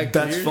it that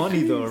That's clear?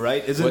 funny though,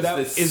 right? Isn't What's that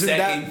the isn't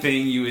second that?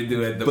 thing you would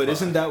do at the But park?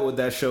 isn't that what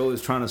that show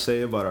is trying to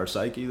say about our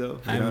psyche though? You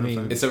I know what I'm mean,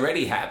 saying? It's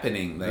already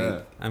happening. Like,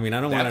 Yeah. I mean,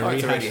 I don't That want to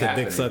part's rehash already the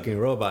happening. dick sucking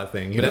robot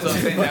thing. You But know? that's what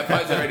I'm saying. That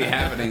part's already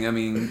happening. I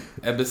mean,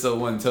 episode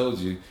 1 told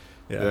you.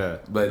 Yeah.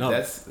 But No.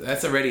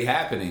 that's already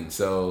happening.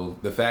 So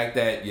the fact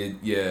that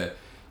you're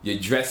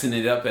dressing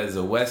it up as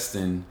a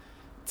Western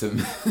to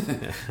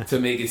to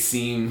make it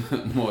seem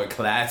more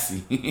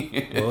classy.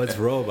 Well, it's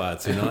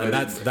robots, you know, and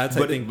that's I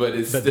but- think. but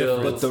it's the still-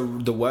 difference.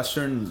 But the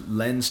Western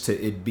lends to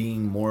it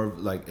being more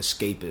like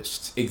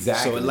escapist.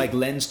 Exactly. So it like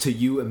lends to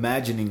you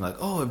imagining like,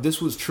 oh, if this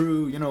was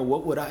true, you know,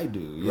 what would I do?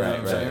 You know what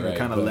I'm saying? It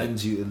kind of But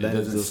lends you. It lends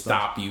doesn't those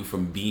stuff. stop you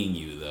from being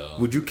you, though.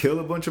 Would you kill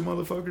a bunch of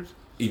motherfuckers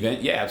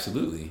Yeah,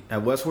 absolutely.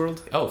 at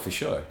Westworld? Oh, for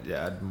sure.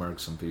 Yeah, I'd murk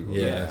some people.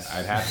 Yes. Yeah,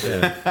 I'd have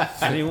to.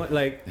 Anyone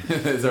like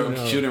Is there You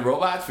know. shooting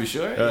robots for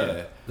sure?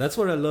 Yeah. that's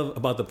what I love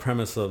about the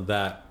premise of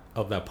that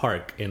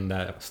park in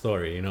that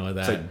story. You know that.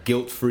 It's like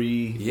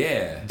guilt-free.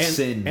 Yeah. and,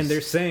 sins. and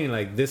they're saying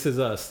like this is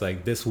us,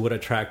 like this would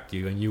attract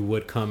you and you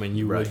would come and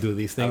you Right. would do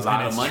these things, lot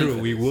and of it's money true,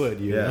 for we this. would,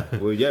 you Yeah. know?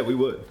 Well, yeah, we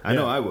would. I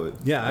know Yeah. I would.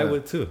 Yeah, I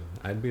would too.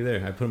 I'd be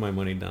there. I'd put my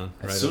money down.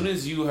 As right soon away.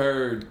 as you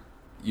heard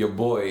your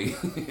boy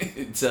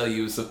tell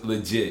you it's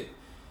legit,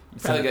 you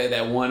probably got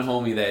that one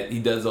homie that he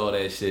does all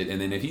that shit, and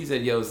then if he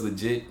said, "Yo, it's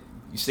legit,"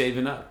 you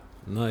saving up.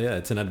 No, yeah,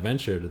 it's an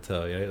adventure to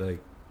tell, yeah. Like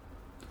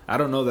I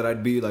don't know that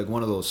I'd be like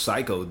one of those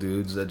psycho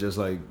dudes that just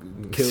like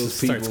kills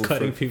Starts people.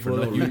 cutting for people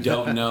no up. You reason.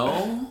 don't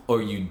know,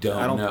 or you don't,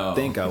 I don't know.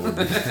 think I would.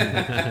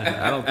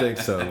 I don't think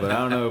so, but I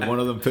don't know if one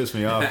of them pissed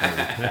me off.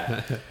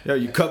 Maybe. Yo,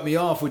 you cut me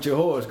off with your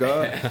horse,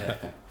 God.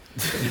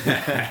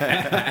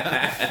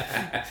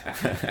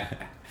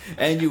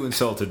 And you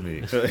insulted me.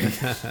 You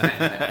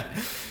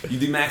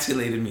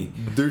demasculated me.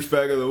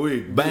 Douchebag of the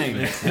week.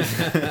 Bang.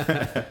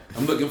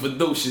 I'm looking for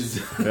douches.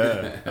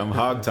 Yeah, I'm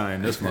hog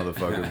tying this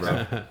motherfucker,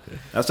 bro.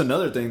 That's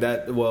another thing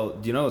that, well,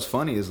 you know what's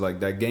funny is like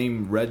that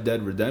game Red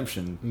Dead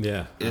Redemption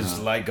yeah. is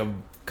like a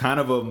kind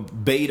of a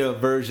beta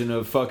version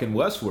of fucking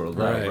Westworld,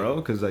 right, Right. bro?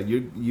 Because like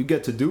you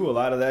get to do a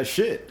lot of that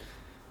shit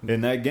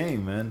in that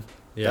game, man.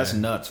 Yeah. That's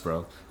nuts,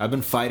 bro. I've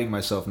been fighting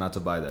myself not to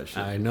buy that shit.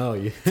 I know.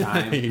 You,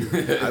 Time.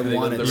 I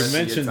want it. you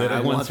mentioned it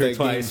I once want or that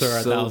twice game or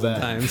a so 1,000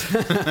 bad.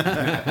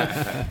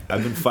 times.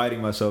 I've been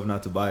fighting myself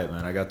not to buy it,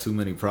 man. I got too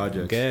many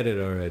projects. Get it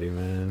already,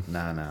 man.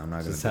 Nah, I'm not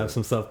gonna. Just do have it.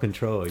 some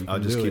self-control. You I'll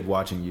can just do keep it.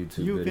 watching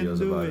YouTube You can videos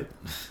do about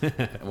it.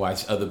 it.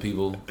 Watch other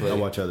people play I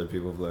watch other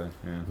people play.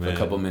 Yeah. for a Man.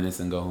 couple minutes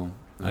and go home.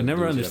 I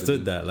never Do what you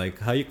understood gotta that.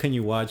 Like, can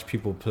you watch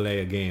people play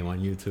a game on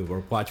YouTube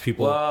or watch do.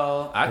 people?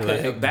 Well, I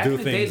could. like, Back do in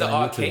the day, things the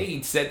on YouTube.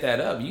 arcade set that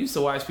up. You used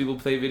to watch people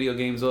play video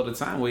games all the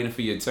time, waiting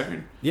for your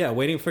turn. Yeah,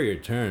 waiting for your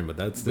turn, but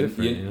that's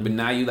different. you know? But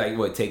now you like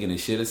what, taking a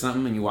shit or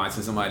something, and you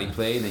watching somebody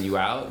play, and then you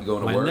out, you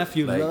going to My work.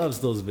 nephew like, loves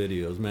those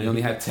videos, man. You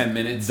only have 10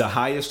 minutes. The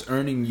highest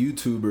earning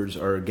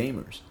YouTubers are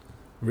gamers.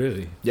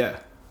 Really? Yeah.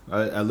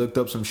 I looked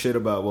up some shit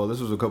about, well, this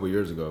was a couple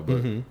years ago,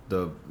 but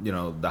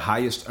the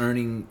highest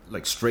earning,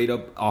 like straight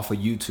up off of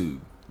YouTube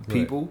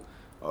people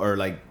are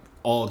like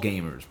all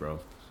gamers, bro.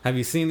 Have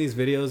you seen these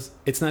videos?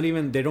 It's not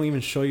even, they don't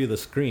even show you the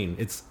screen.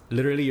 It's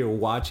literally you're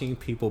watching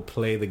people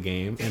play the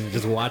game and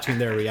just watching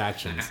their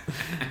reactions.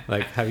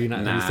 Like, have you seen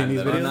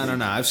these no, videos?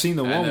 No. I've seen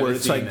the I one never where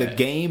it's seen like the that.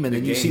 game and The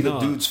then you game. see the No.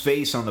 dude's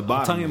face on the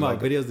bottom. I'm talking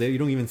about like, videos that you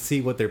don't even see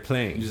what they're You're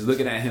playing. just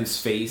looking at his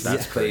face.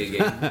 That's play a game.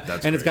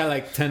 That's And it's crazy. got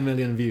like 10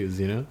 million views,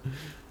 you know?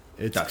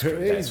 It's That's crazy.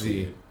 crazy. That's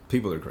weird.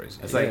 People are crazy.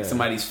 It's Yeah. like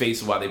somebody's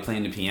face while they're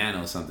playing the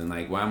piano or something.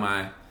 Like, why am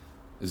I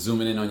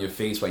zooming in on your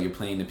face while you're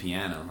playing the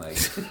piano? Like,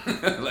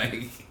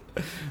 like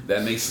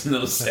that makes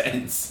no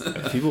sense.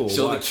 People will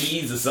Show watch- the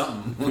keys or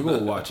something. People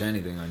will watch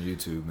anything on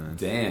YouTube, man.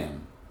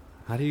 Damn.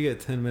 How do you get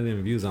 10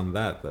 million views on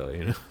that, though?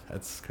 You know?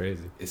 That's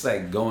crazy. It's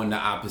like going the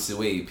opposite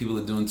way. People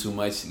are doing too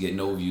much, get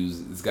no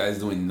views. This guy's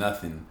doing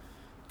nothing.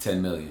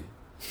 10 million.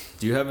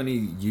 Do you have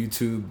any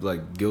YouTube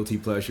like guilty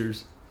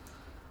pleasures?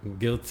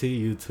 Guilty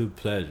YouTube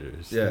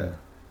pleasures. Yeah.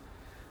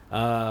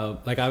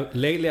 Like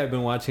lately I've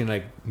been watching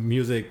like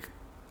music,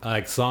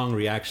 like song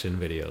reaction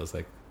videos.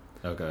 Like,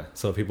 Okay.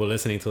 so people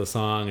listening to a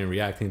song and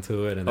reacting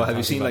to it. And Oh, then have you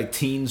talking seen about- like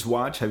Teens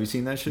Watch? Have you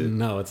seen that shit?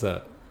 No, what's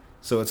up?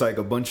 So it's like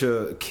a bunch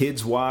of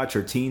kids watch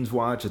or teens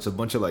watch. It's a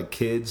bunch of like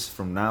kids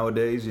from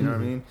nowadays. You know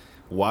what I mean?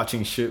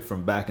 Watching shit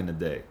from back in the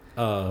day.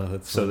 Oh,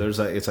 that's So funny. there's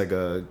like it's like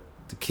the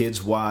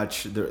kids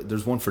watch.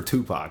 There's one for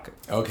Tupac.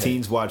 Okay.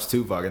 Teens watch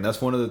Tupac, and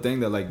that's one of the things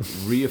that like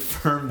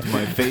reaffirmed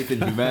my faith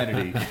in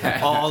humanity.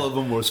 All of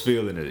them was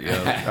feeling it. You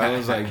know? I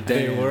was like,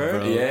 They damn, were?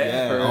 bro.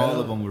 Yeah, for all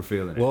real? of them were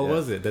feeling it. What yeah.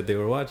 was it that they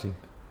were watching?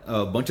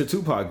 A bunch of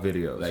Tupac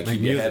videos. Like, Like keep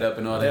your music. head up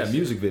and all that. Yeah, shit.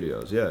 music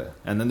videos. Yeah,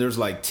 and then there's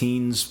like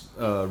teens.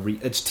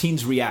 It's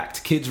teens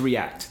react, kids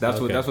react. That's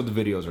Okay. what the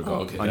videos are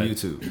called okay. on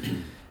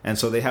YouTube. And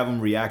so they have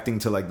them reacting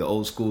to like the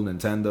old school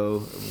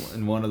Nintendo.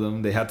 In one of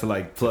them, they had to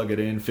like plug it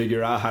in,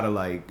 figure out how to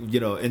like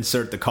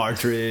insert the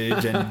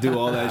cartridge and do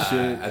all that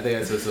shit. I think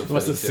that's some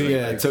What's the funny shit. scene?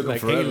 Yeah, it took 'em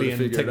like forever to alien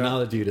figure it out.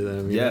 technology to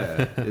them. you know?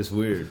 Yeah, it's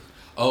weird.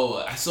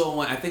 Oh, I saw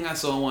one. I think I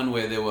saw one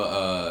where they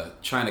were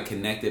trying to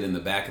connect it in the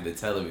back of the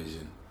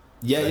television.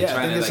 Yeah, Like, yeah. I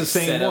trying think to, it's the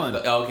like, same set up one.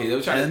 Okay, they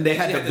were trying. And to, they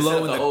had to set blow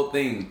up in the the- whole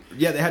thing.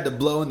 Yeah, they had to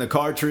blow in the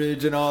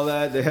cartridge and all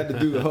that. They had to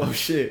do the whole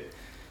shit.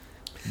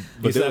 You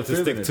they still were have to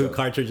filming stick it, two though.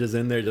 cartridges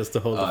in there just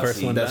to hold the Oh, first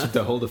see, one That's down.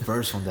 to hold the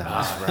first one down.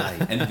 That's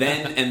right.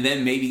 And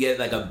then maybe get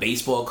like a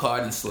baseball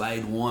card and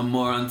slide one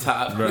more on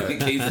top Right. in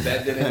case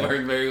that didn't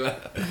work very well.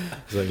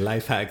 It's like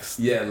life hacks,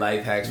 Yeah,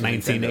 life hacks. from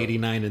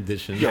 1989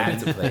 edition. Nintendo. Had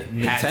to play.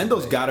 Had to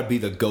Nintendo's play. got to be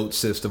the GOAT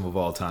system of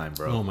all time,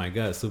 bro. Oh my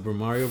god, Super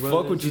Mario Brothers.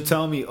 Fuck would you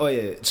tell me? Oh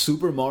yeah,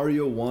 Super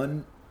Mario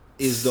 1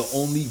 is the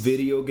only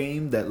video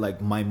game that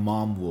like my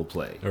mom will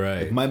play.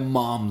 Right. Like, my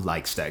mom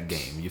likes that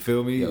game. You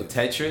feel me? Yo,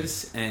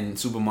 Tetris and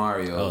Super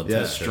Mario Oh, yeah.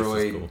 destroyed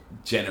Tetris is cool.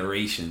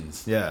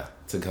 generations Yeah.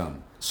 to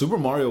come. Super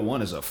Mario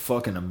 1 is a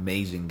fucking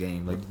amazing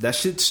game. Like that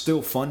shit's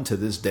still fun to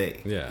this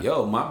day. Yeah.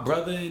 Yo, my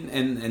brother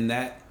and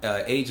that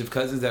age of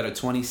cousins that are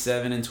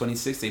 27 and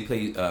 26, they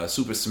play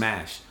Super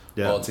Smash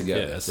Yeah. all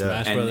together. Yeah,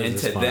 Smash and Brothers and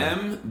is to fun.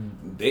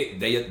 them,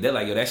 they're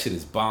like, yo, that shit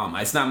is bomb.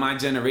 It's not my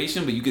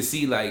generation, but you can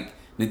see like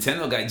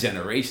Nintendo got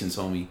generations,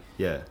 homie.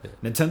 Yeah.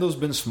 Nintendo's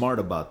been smart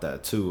about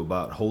that too,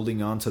 about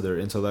holding on to their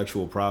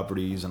intellectual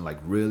properties and like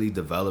really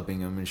developing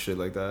them and shit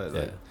like that. Yeah.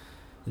 Like,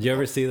 Did you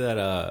ever see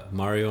that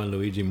Mario and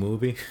Luigi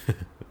movie?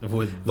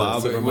 with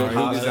Bob Super and Mario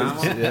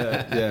Hoskins.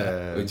 Leguizamo?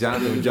 Yeah. With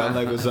John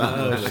Leguizamo.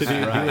 Oh, That's shit,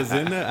 he right. was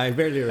in that? I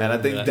barely remember And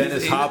I think that.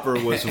 Dennis Hopper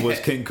was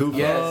King Koopa.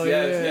 Yes, Oh,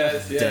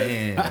 yes.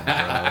 Damn,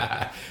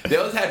 bro. They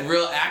always had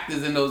real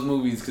actors in those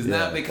movies because now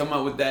Yeah. if they come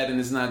up with that and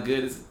it's not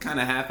good, it's kind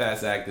of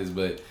half-ass actors.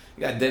 But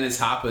you got Dennis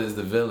Hopper as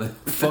the villain.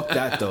 Fuck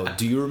that though.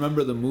 Do you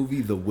remember the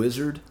movie The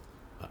Wizard?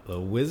 The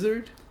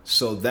Wizard?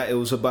 So that it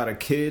was about a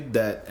kid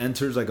that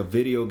enters like a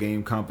video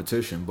game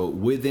competition, but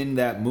within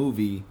that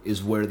movie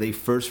is where they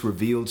first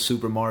revealed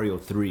Super Mario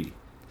 3.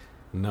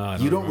 No, I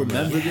You don't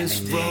remember that. this,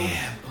 bro?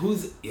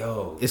 Who's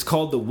yo? It's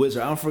called The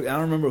Wizard. I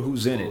don't remember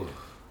who's in it.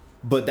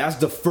 But that's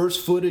the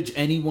first footage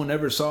anyone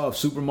ever saw of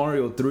Super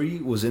Mario 3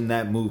 was in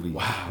that movie.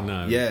 Wow.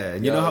 No. Yeah,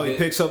 and you Yo, know how he it-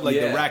 picks up like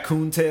yeah. the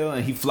raccoon tail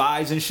and he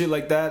flies and shit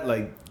like that?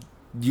 Like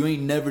you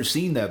ain't never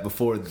seen that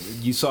before.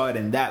 You saw it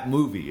in that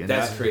movie. And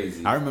That's that-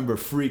 crazy. I remember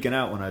freaking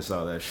out when I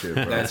saw that shit,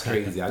 bro. That's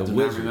crazy. I The do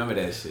Wizard. not remember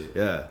that shit.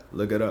 Yeah,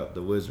 look it up,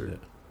 The Wizard.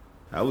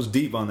 I was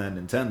deep on that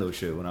Nintendo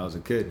shit when I was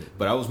a kid,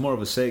 but I was more of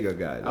a Sega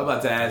guy. I was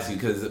about to ask you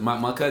because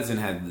my cousin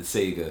had the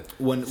Sega.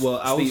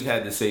 Steve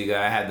had the Sega.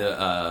 I had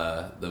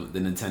the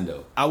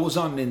Nintendo. I was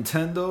on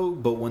Nintendo,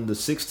 but when the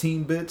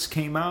 16 bits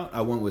came out,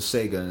 I went with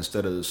Sega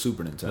instead of the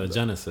Super Nintendo. The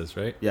Genesis,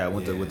 right? Yeah, I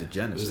went with the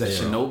Genesis. Was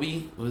that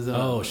Shinobi?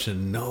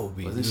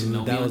 Shinobi. Was it Dude,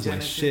 Shinobi that on was my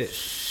Genesis? shit.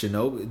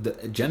 Shinobi.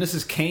 The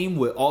Genesis came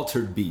with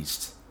Altered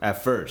Beast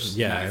at first.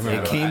 Yeah, I It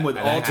remember. came with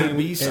Altered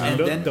Beast, It and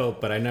looked then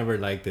dope, but I never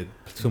liked it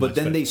too much. but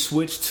then they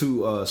switched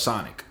to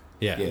Sonic.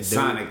 Yeah,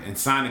 Sonic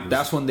was,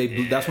 That's when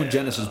that's when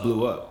Genesis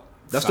blew up.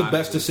 That's the Sonic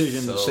best was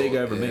decision so Sega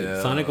ever made.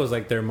 ill. Sonic was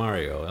like their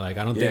Mario. Like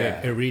I don't think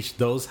Yeah. it reached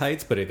those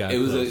heights, but it got. It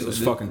was close. It was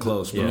fucking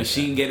close, The bro.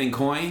 machine getting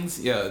coins,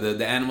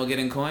 the animal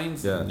getting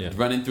coins, Yeah.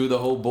 running through the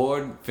whole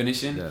board,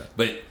 finishing. Yeah.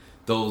 But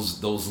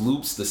those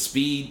loops, the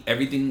speed,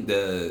 everything,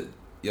 that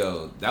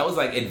was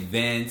like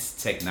advanced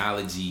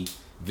technology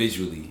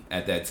visually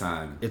at that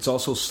time. It's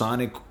also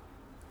Sonic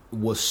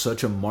was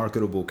such a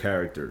marketable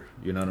character.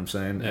 You know what I'm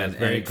saying? Yeah, it's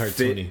very it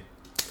fit- cartoony.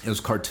 It was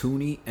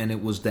cartoony, and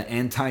it was the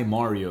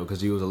anti-Mario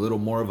because he was a little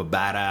more of a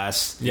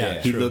badass. Yeah,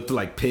 he true. looked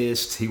like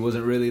pissed. He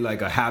wasn't really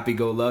like a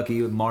happy-go-lucky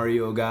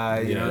Mario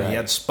guy. You know, right. he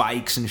had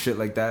spikes and shit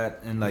like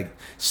that. And like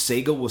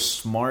Sega was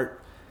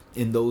smart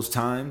in those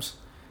times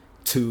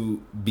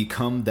to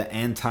become the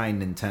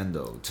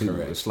anti-Nintendo too.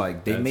 Correct. It's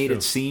like they That's made true.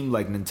 it seem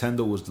like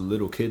Nintendo was the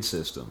little kid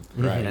system,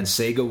 Right. And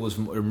Sega was.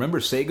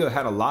 Remember, Sega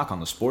had a lock on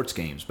the sports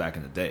games back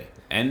in the day.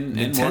 And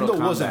Nintendo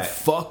Mortal wasn't Kombat.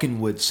 fucking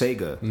with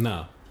Sega.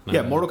 No.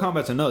 Yeah, Mortal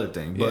Kombat's another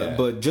thing, but Yeah.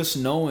 but just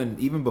knowing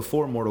even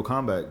before Mortal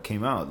Kombat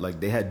came out,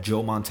 like they had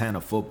Joe Montana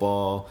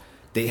football,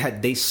 they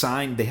had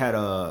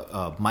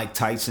Mike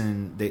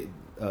Tyson. They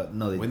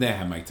When they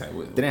had Mike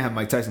Tyson, didn't have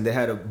Mike Tyson. They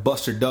had a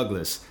Buster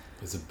Douglas,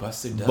 was it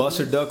Buster Douglas?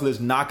 Buster Douglas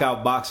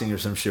knockout boxing or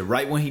some shit.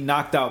 Right when he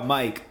knocked out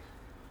Mike,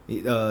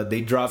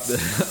 they dropped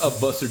a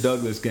Buster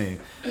Douglas game.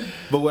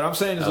 But what I'm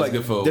saying is That was like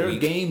good for a their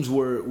week. games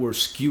were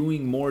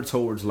skewing more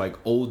towards like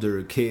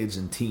older kids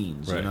and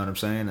teens. You Right. know what I'm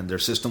saying? And their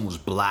system was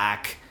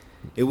black.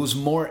 It was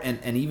more and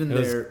even It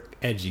was their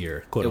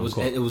edgier, quote it was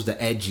unquote.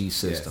 the edgy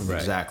system. right.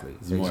 Exactly.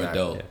 It's more exactly.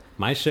 adult. Yeah.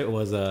 My shit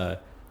was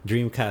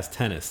Dreamcast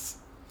tennis.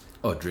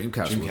 Oh,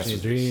 Dreamcast, Dreamcast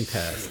was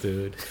Dreamcast,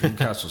 dude.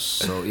 Dreamcast was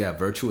so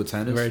Virtual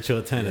Tennis.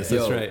 Virtual tennis. Yeah.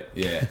 That's Yo. right.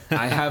 Yeah.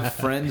 I have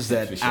friends For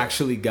that sure.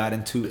 actually got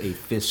into a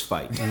fist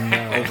fight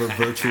over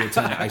Virtual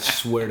Tennis. I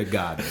swear to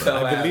God, bro.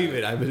 So- I believe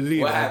it. I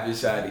believe What it. happened,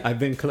 Shadi? I've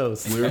been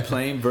close. We were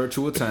playing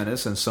Virtual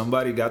Tennis and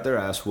somebody got their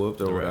ass whooped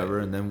or whatever,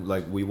 and then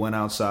like we went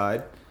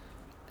outside.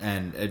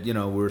 And we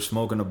were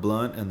smoking a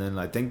blunt, and then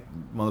I think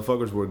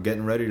motherfuckers were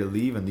getting ready to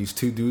leave, and these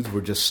two dudes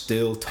were just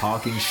still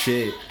talking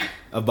shit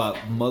about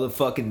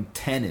motherfucking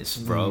tennis,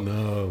 bro.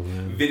 No,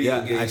 man. Video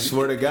Yeah, games. I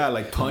swear to God,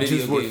 like punches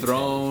Video were game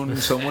thrown,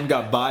 someone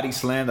got body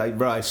slammed.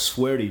 I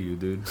swear to you,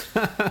 dude,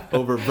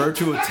 over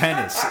Virtual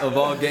Tennis of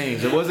all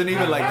games. It wasn't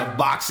even like a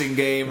boxing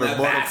game or That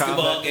Mortal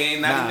basketball Kombat.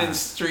 game, Nah. not even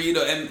street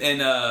or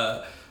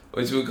and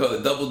what you would call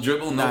it, double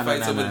dribble. No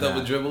fights over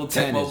double dribble.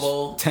 Tecmo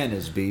Bowl.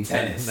 Tennis, B.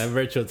 Tennis. That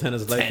virtual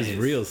tennis life is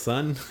Tennis. real,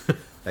 son.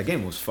 That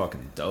game was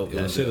fucking dope.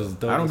 That shit was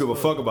dope. I don't as give a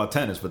fuck. fuck about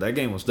tennis, but that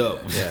game was dope.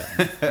 Yeah.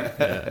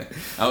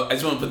 I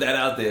just want to put that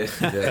out there.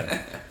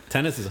 Yeah.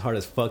 Tennis is hard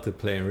as fuck to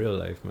play in real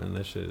life, man.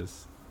 That shit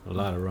is a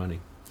lot of running.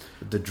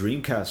 The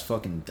Dreamcast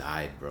fucking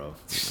died, bro.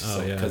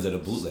 Oh, yeah. Because of the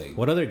bootleg.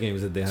 What other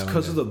games did they have? It's on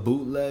because of there? the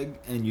bootleg,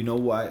 and you know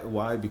why?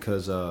 Why?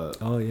 Because Oh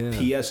yeah.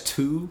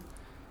 PS2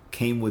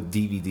 came with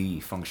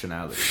DVD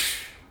functionality.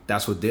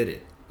 That's what did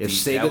it.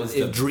 If That was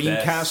the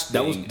Dreamcast, best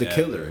that was thing the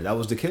killer. ever. That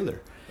was the killer.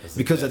 That's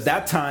the Because best at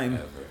that thing time,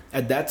 ever.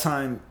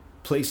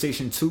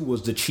 PlayStation 2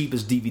 was the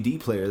cheapest DVD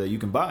player that you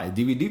can buy.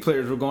 DVD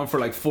players were going for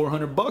like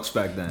 $400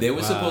 back then. They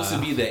were supposed to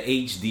be the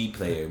HD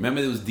player.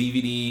 Remember, it was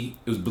DVD.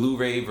 It was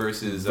Blu-ray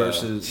versus.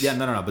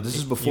 No. But this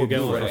is before You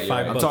get one Blu-ray. for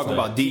 $5 I'm talking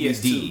about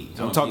DVD. PS2.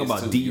 I'm talking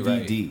about PS2, you're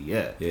right. DVD.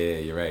 Yeah. Yeah,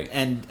 you're right.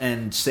 And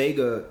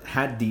Sega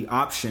had the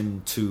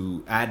option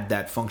to add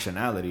that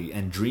functionality,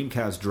 and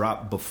Dreamcast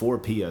dropped before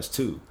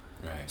PS2.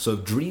 Right. So if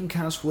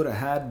Dreamcast would have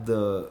had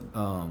the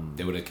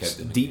They would have kept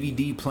it.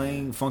 DVD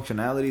playing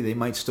functionality, they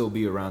might still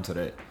be around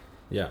today.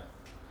 Yeah.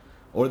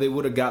 Or they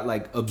would have got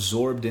like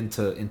absorbed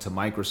into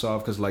Microsoft,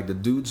 because like the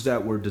dudes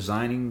that were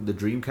designing the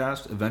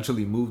Dreamcast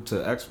eventually moved to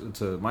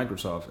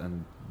Microsoft,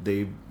 and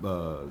they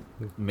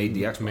made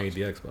the Xbox. Made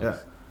the Xbox. Yeah.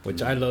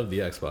 Which I love the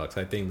Xbox.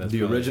 I think that's The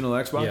probably- original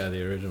Xbox? Yeah,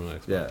 the original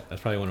Xbox. Yeah.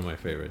 That's probably one of my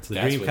favorites. The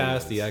That's what it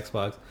Dreamcast, the is.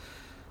 Xbox,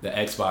 The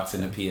Xbox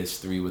and the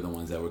PS3 were the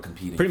ones that were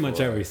competing. pretty much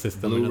for every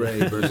system. Blu-ray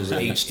versus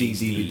HD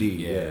DVD.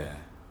 Yeah.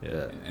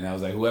 Yeah. And I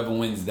was like, whoever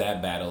wins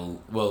that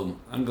battle. Well,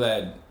 I'm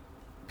glad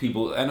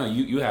people. I know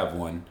you have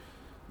one.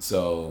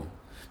 So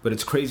But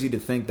it's crazy to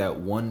think that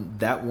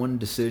one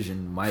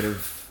decision might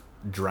have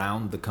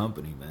drowned the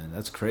company, man.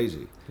 That's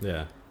crazy.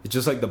 Yeah. It's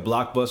just like the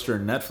Blockbuster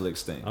and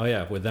Netflix thing. Oh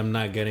yeah, with them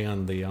not getting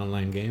on the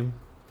online game.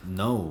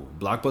 No,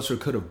 Blockbuster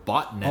could have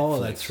bought Netflix Oh,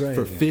 that's right.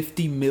 for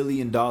 $50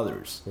 million.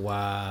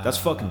 Wow. That's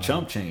fucking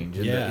chump change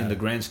in the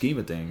grand scheme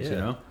of things, you Yeah.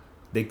 know?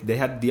 They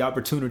had the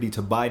opportunity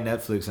to buy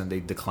Netflix and they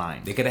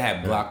declined. they could have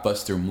had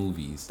Blockbuster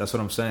movies. That's what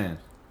I'm saying.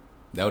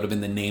 That would have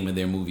been the name of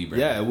their movie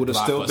brand. Yeah, it would have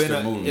still been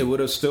Blockbuster it would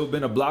have still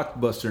been a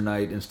blockbuster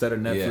night instead of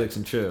Netflix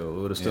and chill.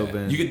 It would have still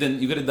been. You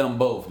could have done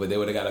both, but they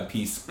would have got a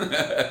piece.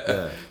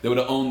 They would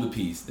have owned the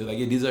piece. They're like,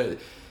 yeah, these are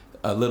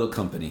a little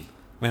company.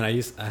 Man,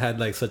 I had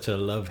like such a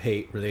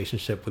love-hate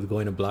relationship with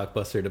going to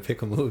Blockbuster to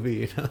pick a movie.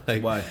 You know,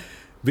 like Why?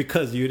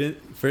 Because you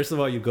didn't. First of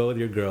all, you go with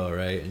your girl,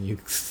 right, and you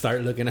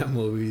start looking at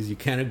movies. You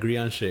can't agree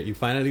on shit. You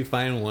finally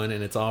find one,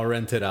 and it's all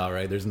rented out,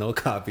 right? There's no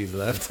copies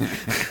left.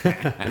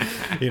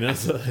 You know,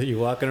 so you're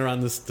walking around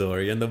the store.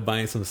 You end up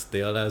buying some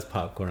stale-ass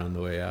popcorn on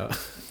the way out.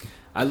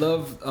 I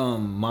love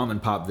mom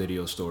and pop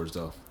video stores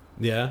though.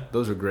 Yeah,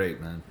 Those are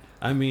great, man.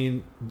 I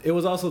mean, it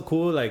was also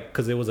cool, like,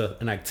 because it was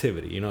an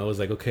activity. You know, it was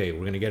like, okay,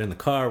 we're gonna get in the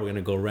car, we're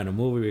gonna go rent a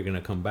movie, we're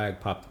gonna come back,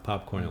 pop the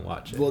popcorn, and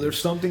watch it. Well,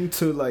 there's something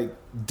to like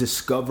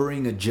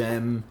discovering a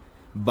gem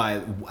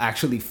by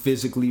actually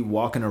physically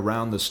walking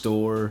around the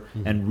store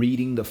and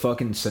reading the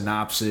fucking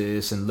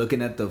synopsis and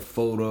looking at the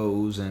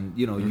photos, and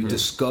you know, you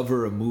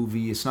discover a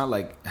movie. It's not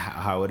like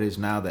how it is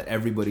now that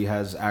everybody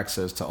has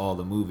access to all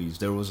the movies.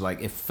 There was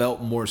like, it felt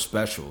more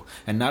special.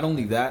 And not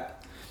only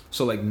that,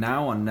 so like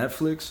now on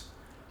Netflix,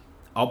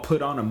 I'll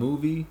put on a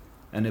movie,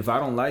 and if I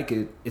don't like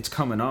it, it's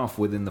coming off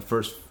within the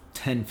first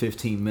 10,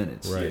 15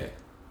 minutes. Right.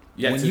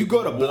 Yeah. When you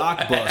go to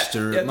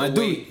Blockbuster, my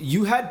dude,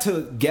 you had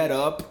to get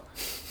up.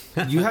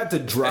 You had to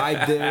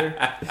drive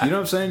there. You know what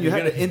I'm saying? You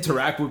had to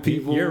interact with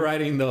people. You're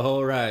riding the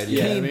whole ride.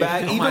 You came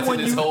back. I'm Even when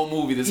this you whole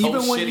movie, this whole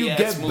even when you shitty-ass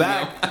get movie.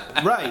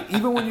 back, right?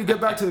 Even when you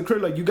get back to the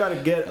crib, like you got to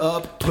get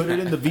up, put it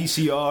in the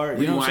VCR.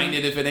 You know what I'm Rewind saying?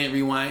 it if it ain't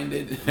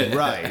rewinded.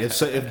 Right.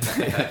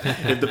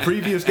 If the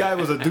previous guy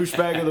was a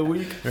douchebag of the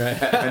week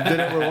and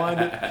didn't rewind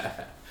it,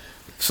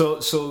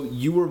 so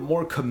you were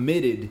more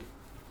committed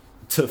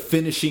to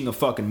finishing a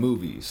fucking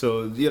movie.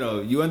 So you know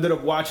you ended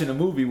up watching a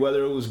movie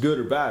whether it was good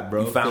or bad,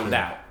 bro. You found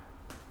out.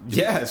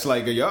 Yeah, it's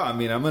like, yo, I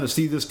mean, I'm gonna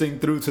see this thing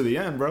through to the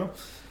end, bro.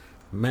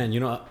 Man, you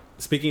know,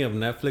 speaking of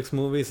Netflix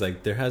movies,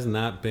 like there has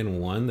not been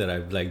one that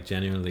I've like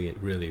genuinely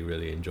really,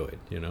 really enjoyed.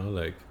 You know,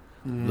 like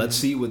Let's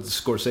see with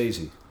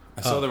Scorsese.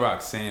 I saw the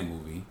Roxanne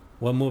movie.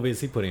 what movie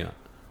is he putting out?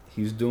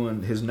 He's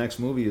doing his next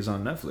movie is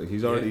on Netflix.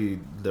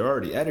 They're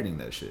already editing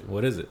that shit.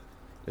 What is it?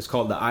 It's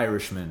called The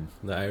Irishman.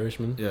 The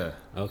Irishman? Yeah.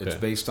 Okay. It's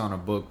based on a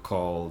book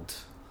called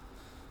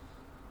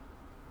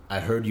I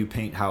Heard You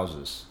Paint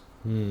Houses.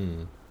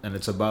 And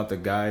it's about the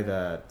guy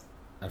that,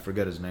 I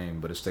forget his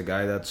name, but it's the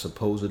guy that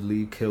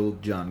supposedly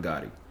killed John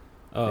Gotti.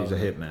 Oh, He's a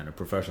hitman, a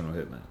professional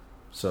hitman.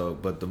 So,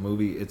 but the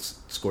movie, it's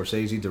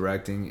Scorsese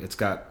directing. It's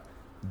got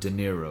De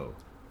Niro,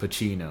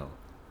 Pacino,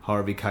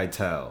 Harvey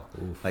Keitel.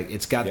 Like,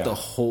 it's got the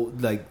whole,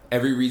 like,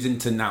 Every reason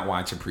to not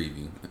watch a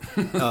preview.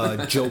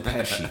 Joe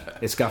Pesci.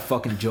 It's got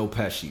fucking Joe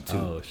Pesci, too.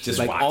 Oh, shit. Just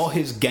like, watch all it.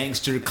 his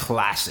gangster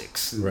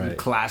classics. Right.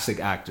 Classic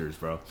actors,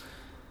 bro.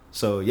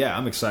 So yeah,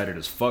 I'm excited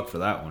as fuck for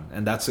that one,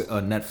 and that's a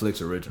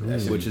Netflix original,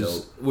 That should which be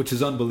is dope. which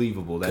is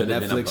unbelievable that Could've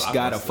been a Netflix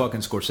got a blockbuster. fucking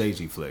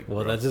Scorsese flick. Well,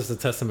 bro. that's just a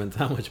testament to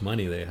how much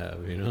money they have,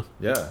 you know?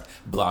 Yeah,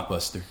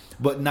 Blockbuster.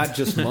 but not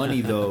just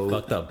money though.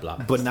 Fucked up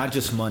block. But not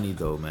just money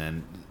though,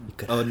 man.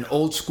 An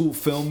old school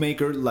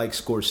filmmaker like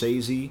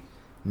Scorsese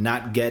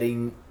not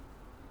getting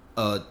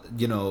a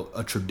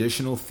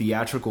traditional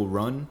theatrical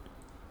run.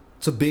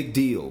 It's a big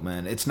deal,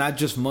 man. It's not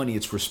just money,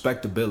 it's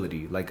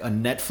respectability. Like a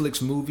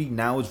Netflix movie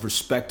now is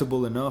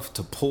respectable enough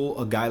to pull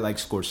a guy like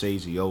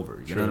Scorsese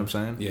over. You know what I'm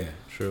saying? Yeah.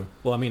 True.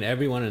 Well, I mean,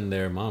 everyone and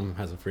their mom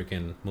has a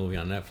freaking movie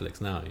on Netflix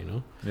now, you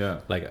know?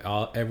 Yeah. Like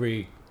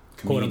every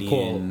Comedian.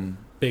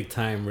 quote-unquote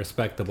big-time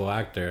respectable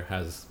actor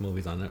has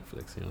movies on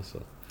Netflix, you know?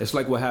 So It's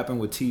like what happened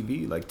with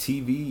TV. Like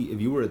TV,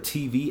 if you were a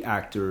TV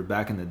actor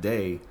back in the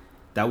day,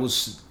 that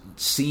was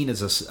seen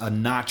as a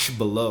notch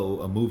below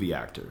a movie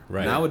actor.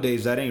 Right.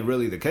 Nowadays, that ain't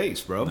really the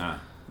case, bro. Nah.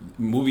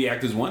 Movie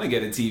actors want to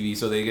get a TV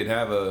so they could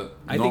have a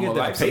I think normal it-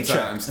 life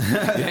paycheck. sometimes.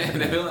 Yeah,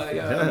 they feel like,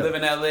 I live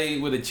in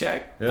LA with a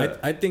check. Yeah.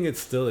 I think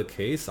it's still the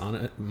case,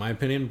 in my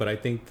opinion, but I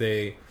think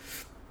they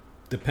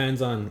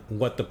depends on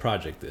what the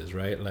project is,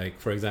 right?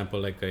 Like, for example,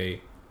 like a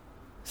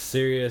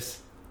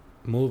serious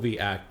movie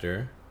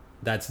actor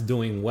that's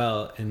doing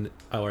well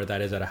or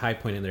that is at a high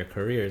point in their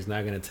career is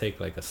not going to take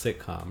like a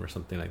sitcom or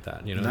something like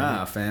that, you know? what I Nah,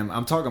 mean? fam.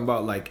 I'm talking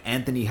about like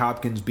Anthony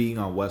Hopkins being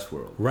on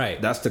Westworld.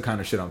 Right. That's the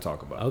kind of shit I'm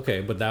talking about.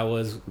 Okay, but that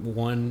was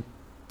one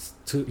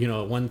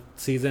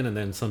season and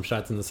then some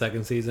shots in the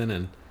second season,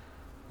 and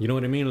you know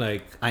what I mean?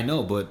 Like, I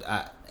know, but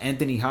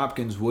Anthony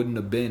Hopkins wouldn't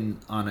have been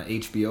on an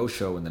HBO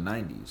show in the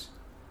 90s.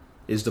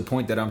 Is the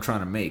point that I'm trying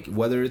to make.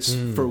 Whether it's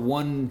for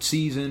one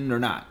season or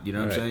not. You know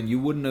what Right. I'm saying? You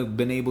wouldn't have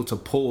been able to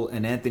pull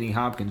an Anthony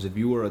Hopkins if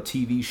you were a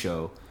TV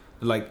show.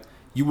 Like,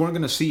 you weren't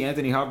going to see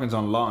Anthony Hopkins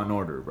on Law and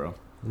Order, bro.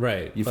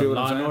 right. You but feel what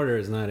Law I'm saying? and Order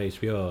is not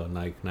HBO,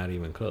 like not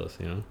even close,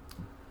 you know?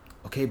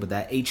 Okay, but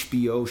that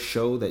HBO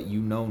show that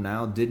you know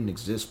now didn't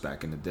exist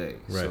back in the day.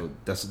 Right. So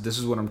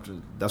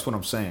that's what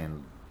I'm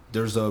saying.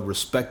 There's a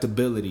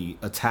respectability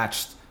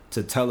attached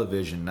to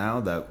television now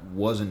that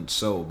wasn't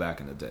so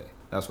back in the day.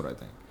 That's what I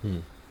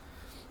think.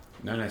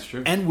 No, that's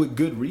true. And with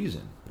good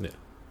reason. Yeah.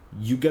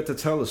 you get to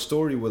tell a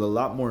story with a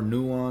lot more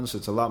nuance.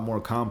 It's a lot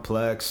more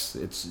complex.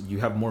 You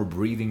have more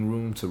breathing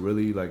room to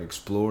really like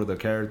explore the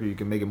character. You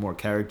can make it more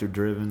character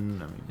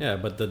driven. I mean, Yeah,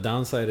 but the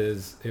downside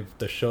is if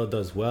the show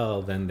does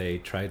well, then they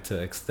try to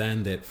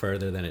extend it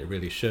further than it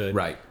really should.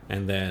 Right.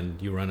 And then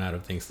you run out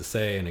of things to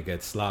say and it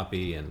gets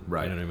sloppy and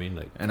Right. you know what I mean?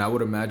 Like, and I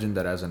would imagine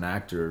that as an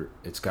actor,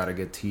 it's got to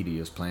get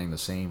tedious playing the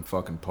same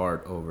fucking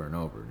part over and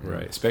over. You know?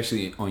 Right.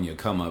 Especially on your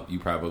come up, you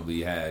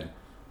probably had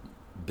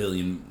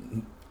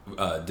billion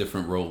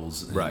different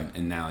roles, Right.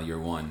 And now you're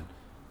one.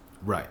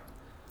 Right.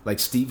 Like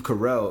Steve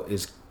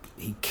Carell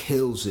he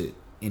kills it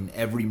in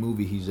every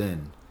movie he's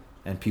in,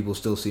 and people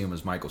still see him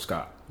as Michael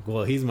Scott.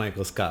 well, he's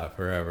Michael Scott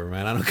forever,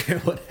 man. I don't care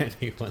what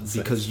anyone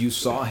says. Because you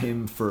saw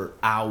him for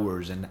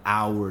hours and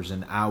hours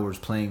and hours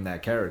playing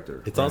that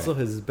character. It's also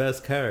his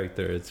best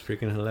character. It's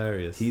freaking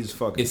hilarious. He's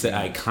fucking. It's an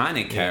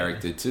iconic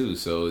character too.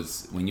 So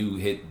it's when you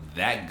hit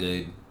that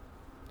good.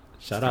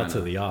 Shout out to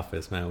The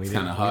Office, man. We it's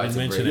didn't, kinda hard we didn't to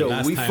mention break. it Yo,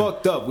 last we time.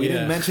 fucked up. We Yeah.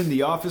 didn't mention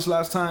The Office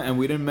last time, and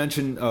we didn't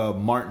mention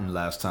Martin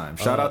last time.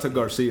 Shout out to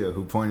Garcia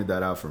who pointed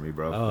that out for me,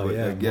 bro. Oh,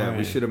 yeah. yeah. Martin.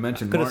 We should have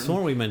mentioned I could have Martin.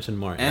 sworn we mentioned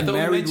Martin. And I thought we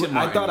Married. mentioned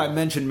I thought I Martin.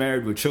 mentioned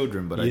Married with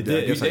Children, but You I did. did. I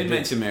You guess I You did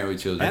mention Married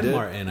with Children. and did?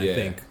 Martin, I Yeah.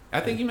 think. I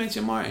think you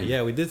mentioned Martin.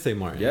 Yeah, we did say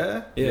Martin.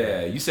 Yeah.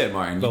 Yeah, you said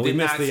Martin. You But we did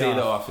missed not The say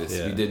The Office. Office.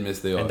 Yeah. You did miss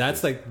The Office. And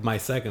that's like my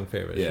second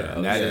favorite Yeah, show.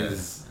 and that Yeah.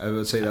 is I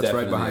would say that's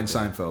right definitely behind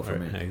up there. Seinfeld for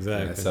me.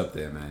 Exactly. that's up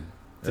there, man.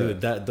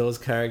 Dude, those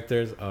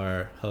characters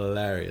are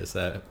hilarious.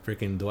 That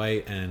freaking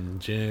Dwight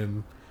and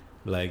Jim,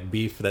 like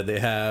beef that they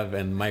have,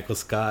 and Michael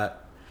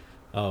Scott.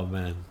 Oh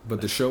man, But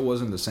the show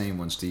wasn't the same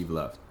when Steve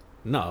left.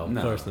 no, of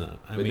course not.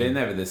 I but mean, they're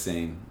never the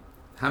same.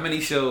 How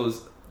many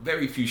shows?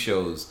 Very few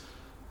shows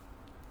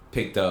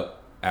picked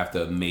up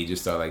after a major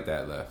star like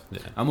that left.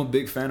 I'm a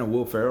big fan of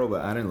Will Ferrell, but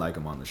I didn't like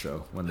him on the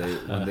show when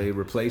they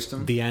replaced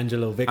him.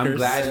 D'Angelo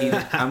Vickers.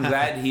 I'm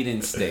glad he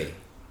didn't stay.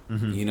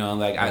 You know,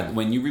 like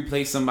when you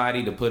replace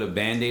somebody to put a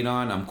Band-Aid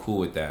on, I'm cool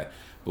with that.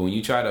 But when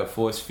you try to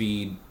force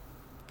feed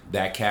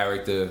that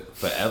character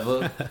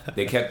forever,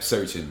 they kept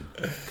searching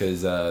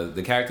because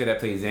the character that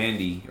plays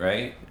Andy,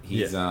 right?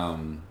 He's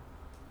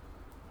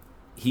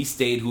he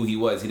stayed who he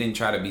was. He didn't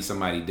try to be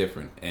somebody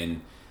different,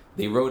 and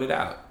they wrote it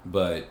out.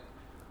 But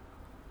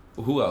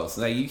who else?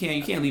 Like you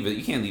can't leave a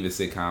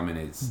sitcom and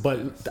it's.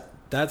 But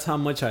that's how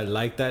much I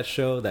like that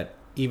show. That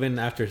even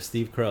after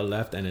Steve Carell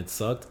left and it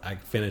sucked, I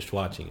finished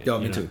watching it. Yo,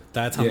 me you know? too.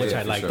 That's how Yeah, much yeah,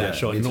 I for like sure. that Yeah,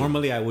 show. me too.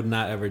 Normally, I would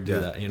not ever do Yeah.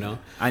 that. You know.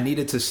 I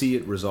needed to see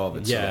it resolve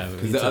itself. Yeah, me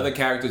Because the too. other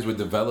characters were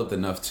developed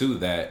enough too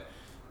that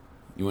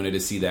you wanted to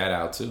see that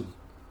out too,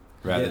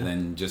 rather Yeah.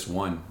 than just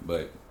one.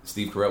 But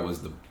Steve Carell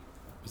was the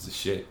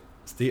shit.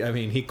 Steve, I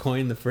mean, he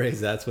coined the phrase.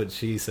 That's what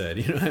she said.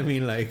 You know what I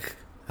mean? Like,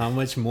 how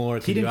much more?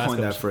 He can you didn't ask coin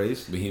him? that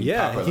phrase. But he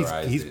Yeah,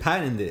 popularized he's it.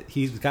 patented it.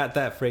 He's got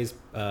that phrase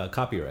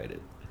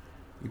copyrighted.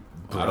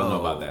 I don't know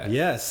about that.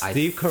 Yes, I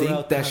Steve Carell.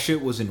 think that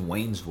shit was in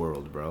Wayne's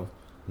World, bro.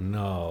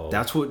 No,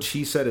 That's what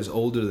she said is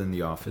older than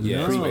The Office.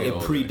 Yeah, it, it's way it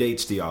older.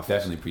 predates The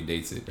Office. Definitely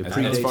predates it. It As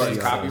predates far as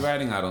The Office.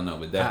 copywriting, I don't know,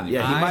 but definitely.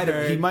 Yeah, I he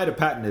heard- might have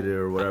patented it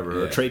or whatever,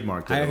 or Yeah.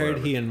 trademarked it. I or heard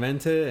whatever. he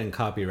invented it and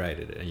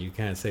copyrighted it, and you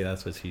can't say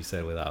that's what she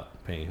said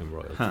without paying him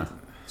royalties. Huh.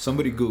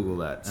 Somebody Google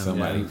that.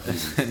 Somebody,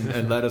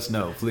 and let us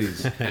know,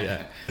 please.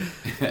 Yeah,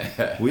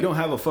 We don't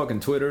have a fucking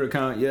Twitter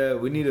account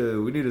yet. We need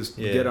to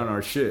Yeah. get on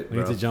our shit, we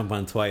bro. need to jump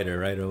on Twitter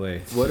right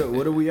away. What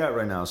are we at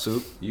right now,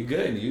 Soup? You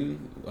good? You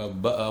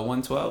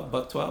 112,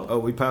 buck 12? Oh,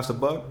 we passed a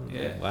buck.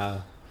 Yeah.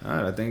 Wow, All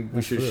right, I think we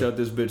Let's should do it. shut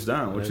this bitch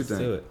down. What let's you think?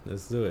 do it.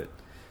 Let's do it.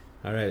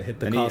 All right, hit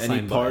the Any call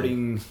sign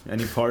button.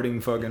 any parting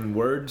fucking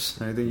words?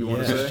 Anything you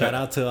want to Yeah, say? shout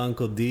out to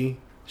Uncle D,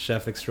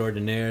 chef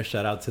extraordinaire.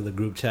 Shout out to the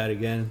group chat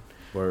again.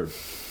 Word.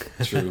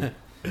 True.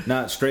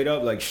 Not straight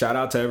up, like shout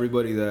out to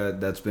everybody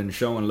that's been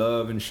showing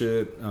love and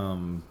shit,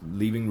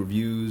 leaving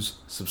reviews,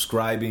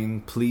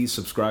 subscribing. Please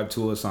subscribe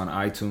to us on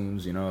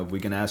iTunes. You know, if we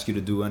can ask you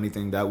to do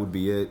anything, that would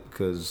be it,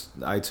 because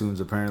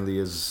iTunes apparently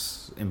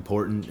is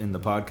important in the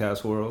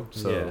podcast world.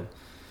 So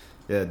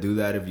yeah, do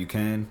that if you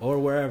can. Or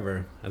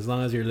wherever, as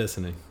long as you're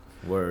listening.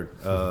 Word.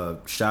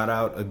 Shout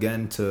out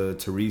again to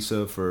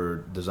Teresa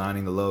for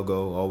designing the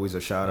logo. Always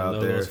a shout The out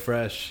logo's there.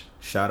 fresh.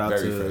 Shout out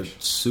Very to fresh.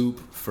 Soup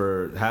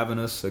for having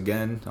us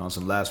again on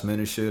some last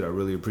minute shit. I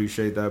really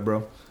appreciate that,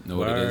 bro. Know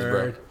what it is,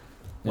 bro. You know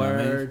what I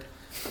mean? Word.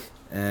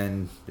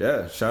 And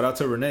yeah, shout out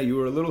to Renee. You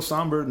were a little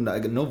somber and I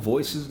got no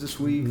voices this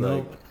week.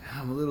 Nope. Like,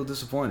 I'm a little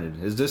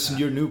disappointed. Is this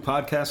your new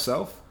podcast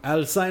self?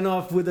 I'll sign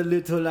off with a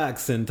little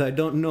accent. I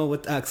don't know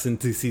what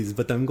accent this is,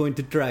 but I'm going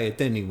to try it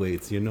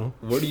anyways, you know?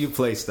 Where do you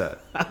place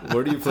that?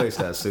 Where do you place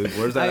that, Soup?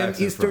 Where's that I am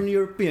accent Eastern from?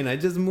 European. I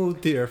just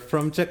moved here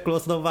from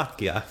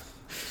Czechoslovakia.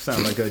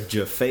 Sound like a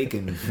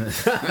Jafakan.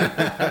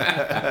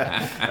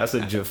 That's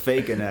a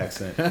Jafakan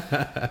accent.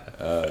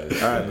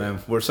 All right, man.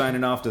 We're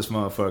signing off this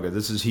motherfucker.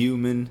 This is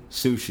Human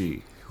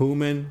Sushi.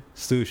 Human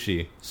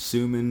sushi.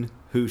 Suman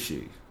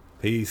Hushi.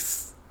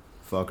 Peace.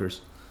 Fuckers.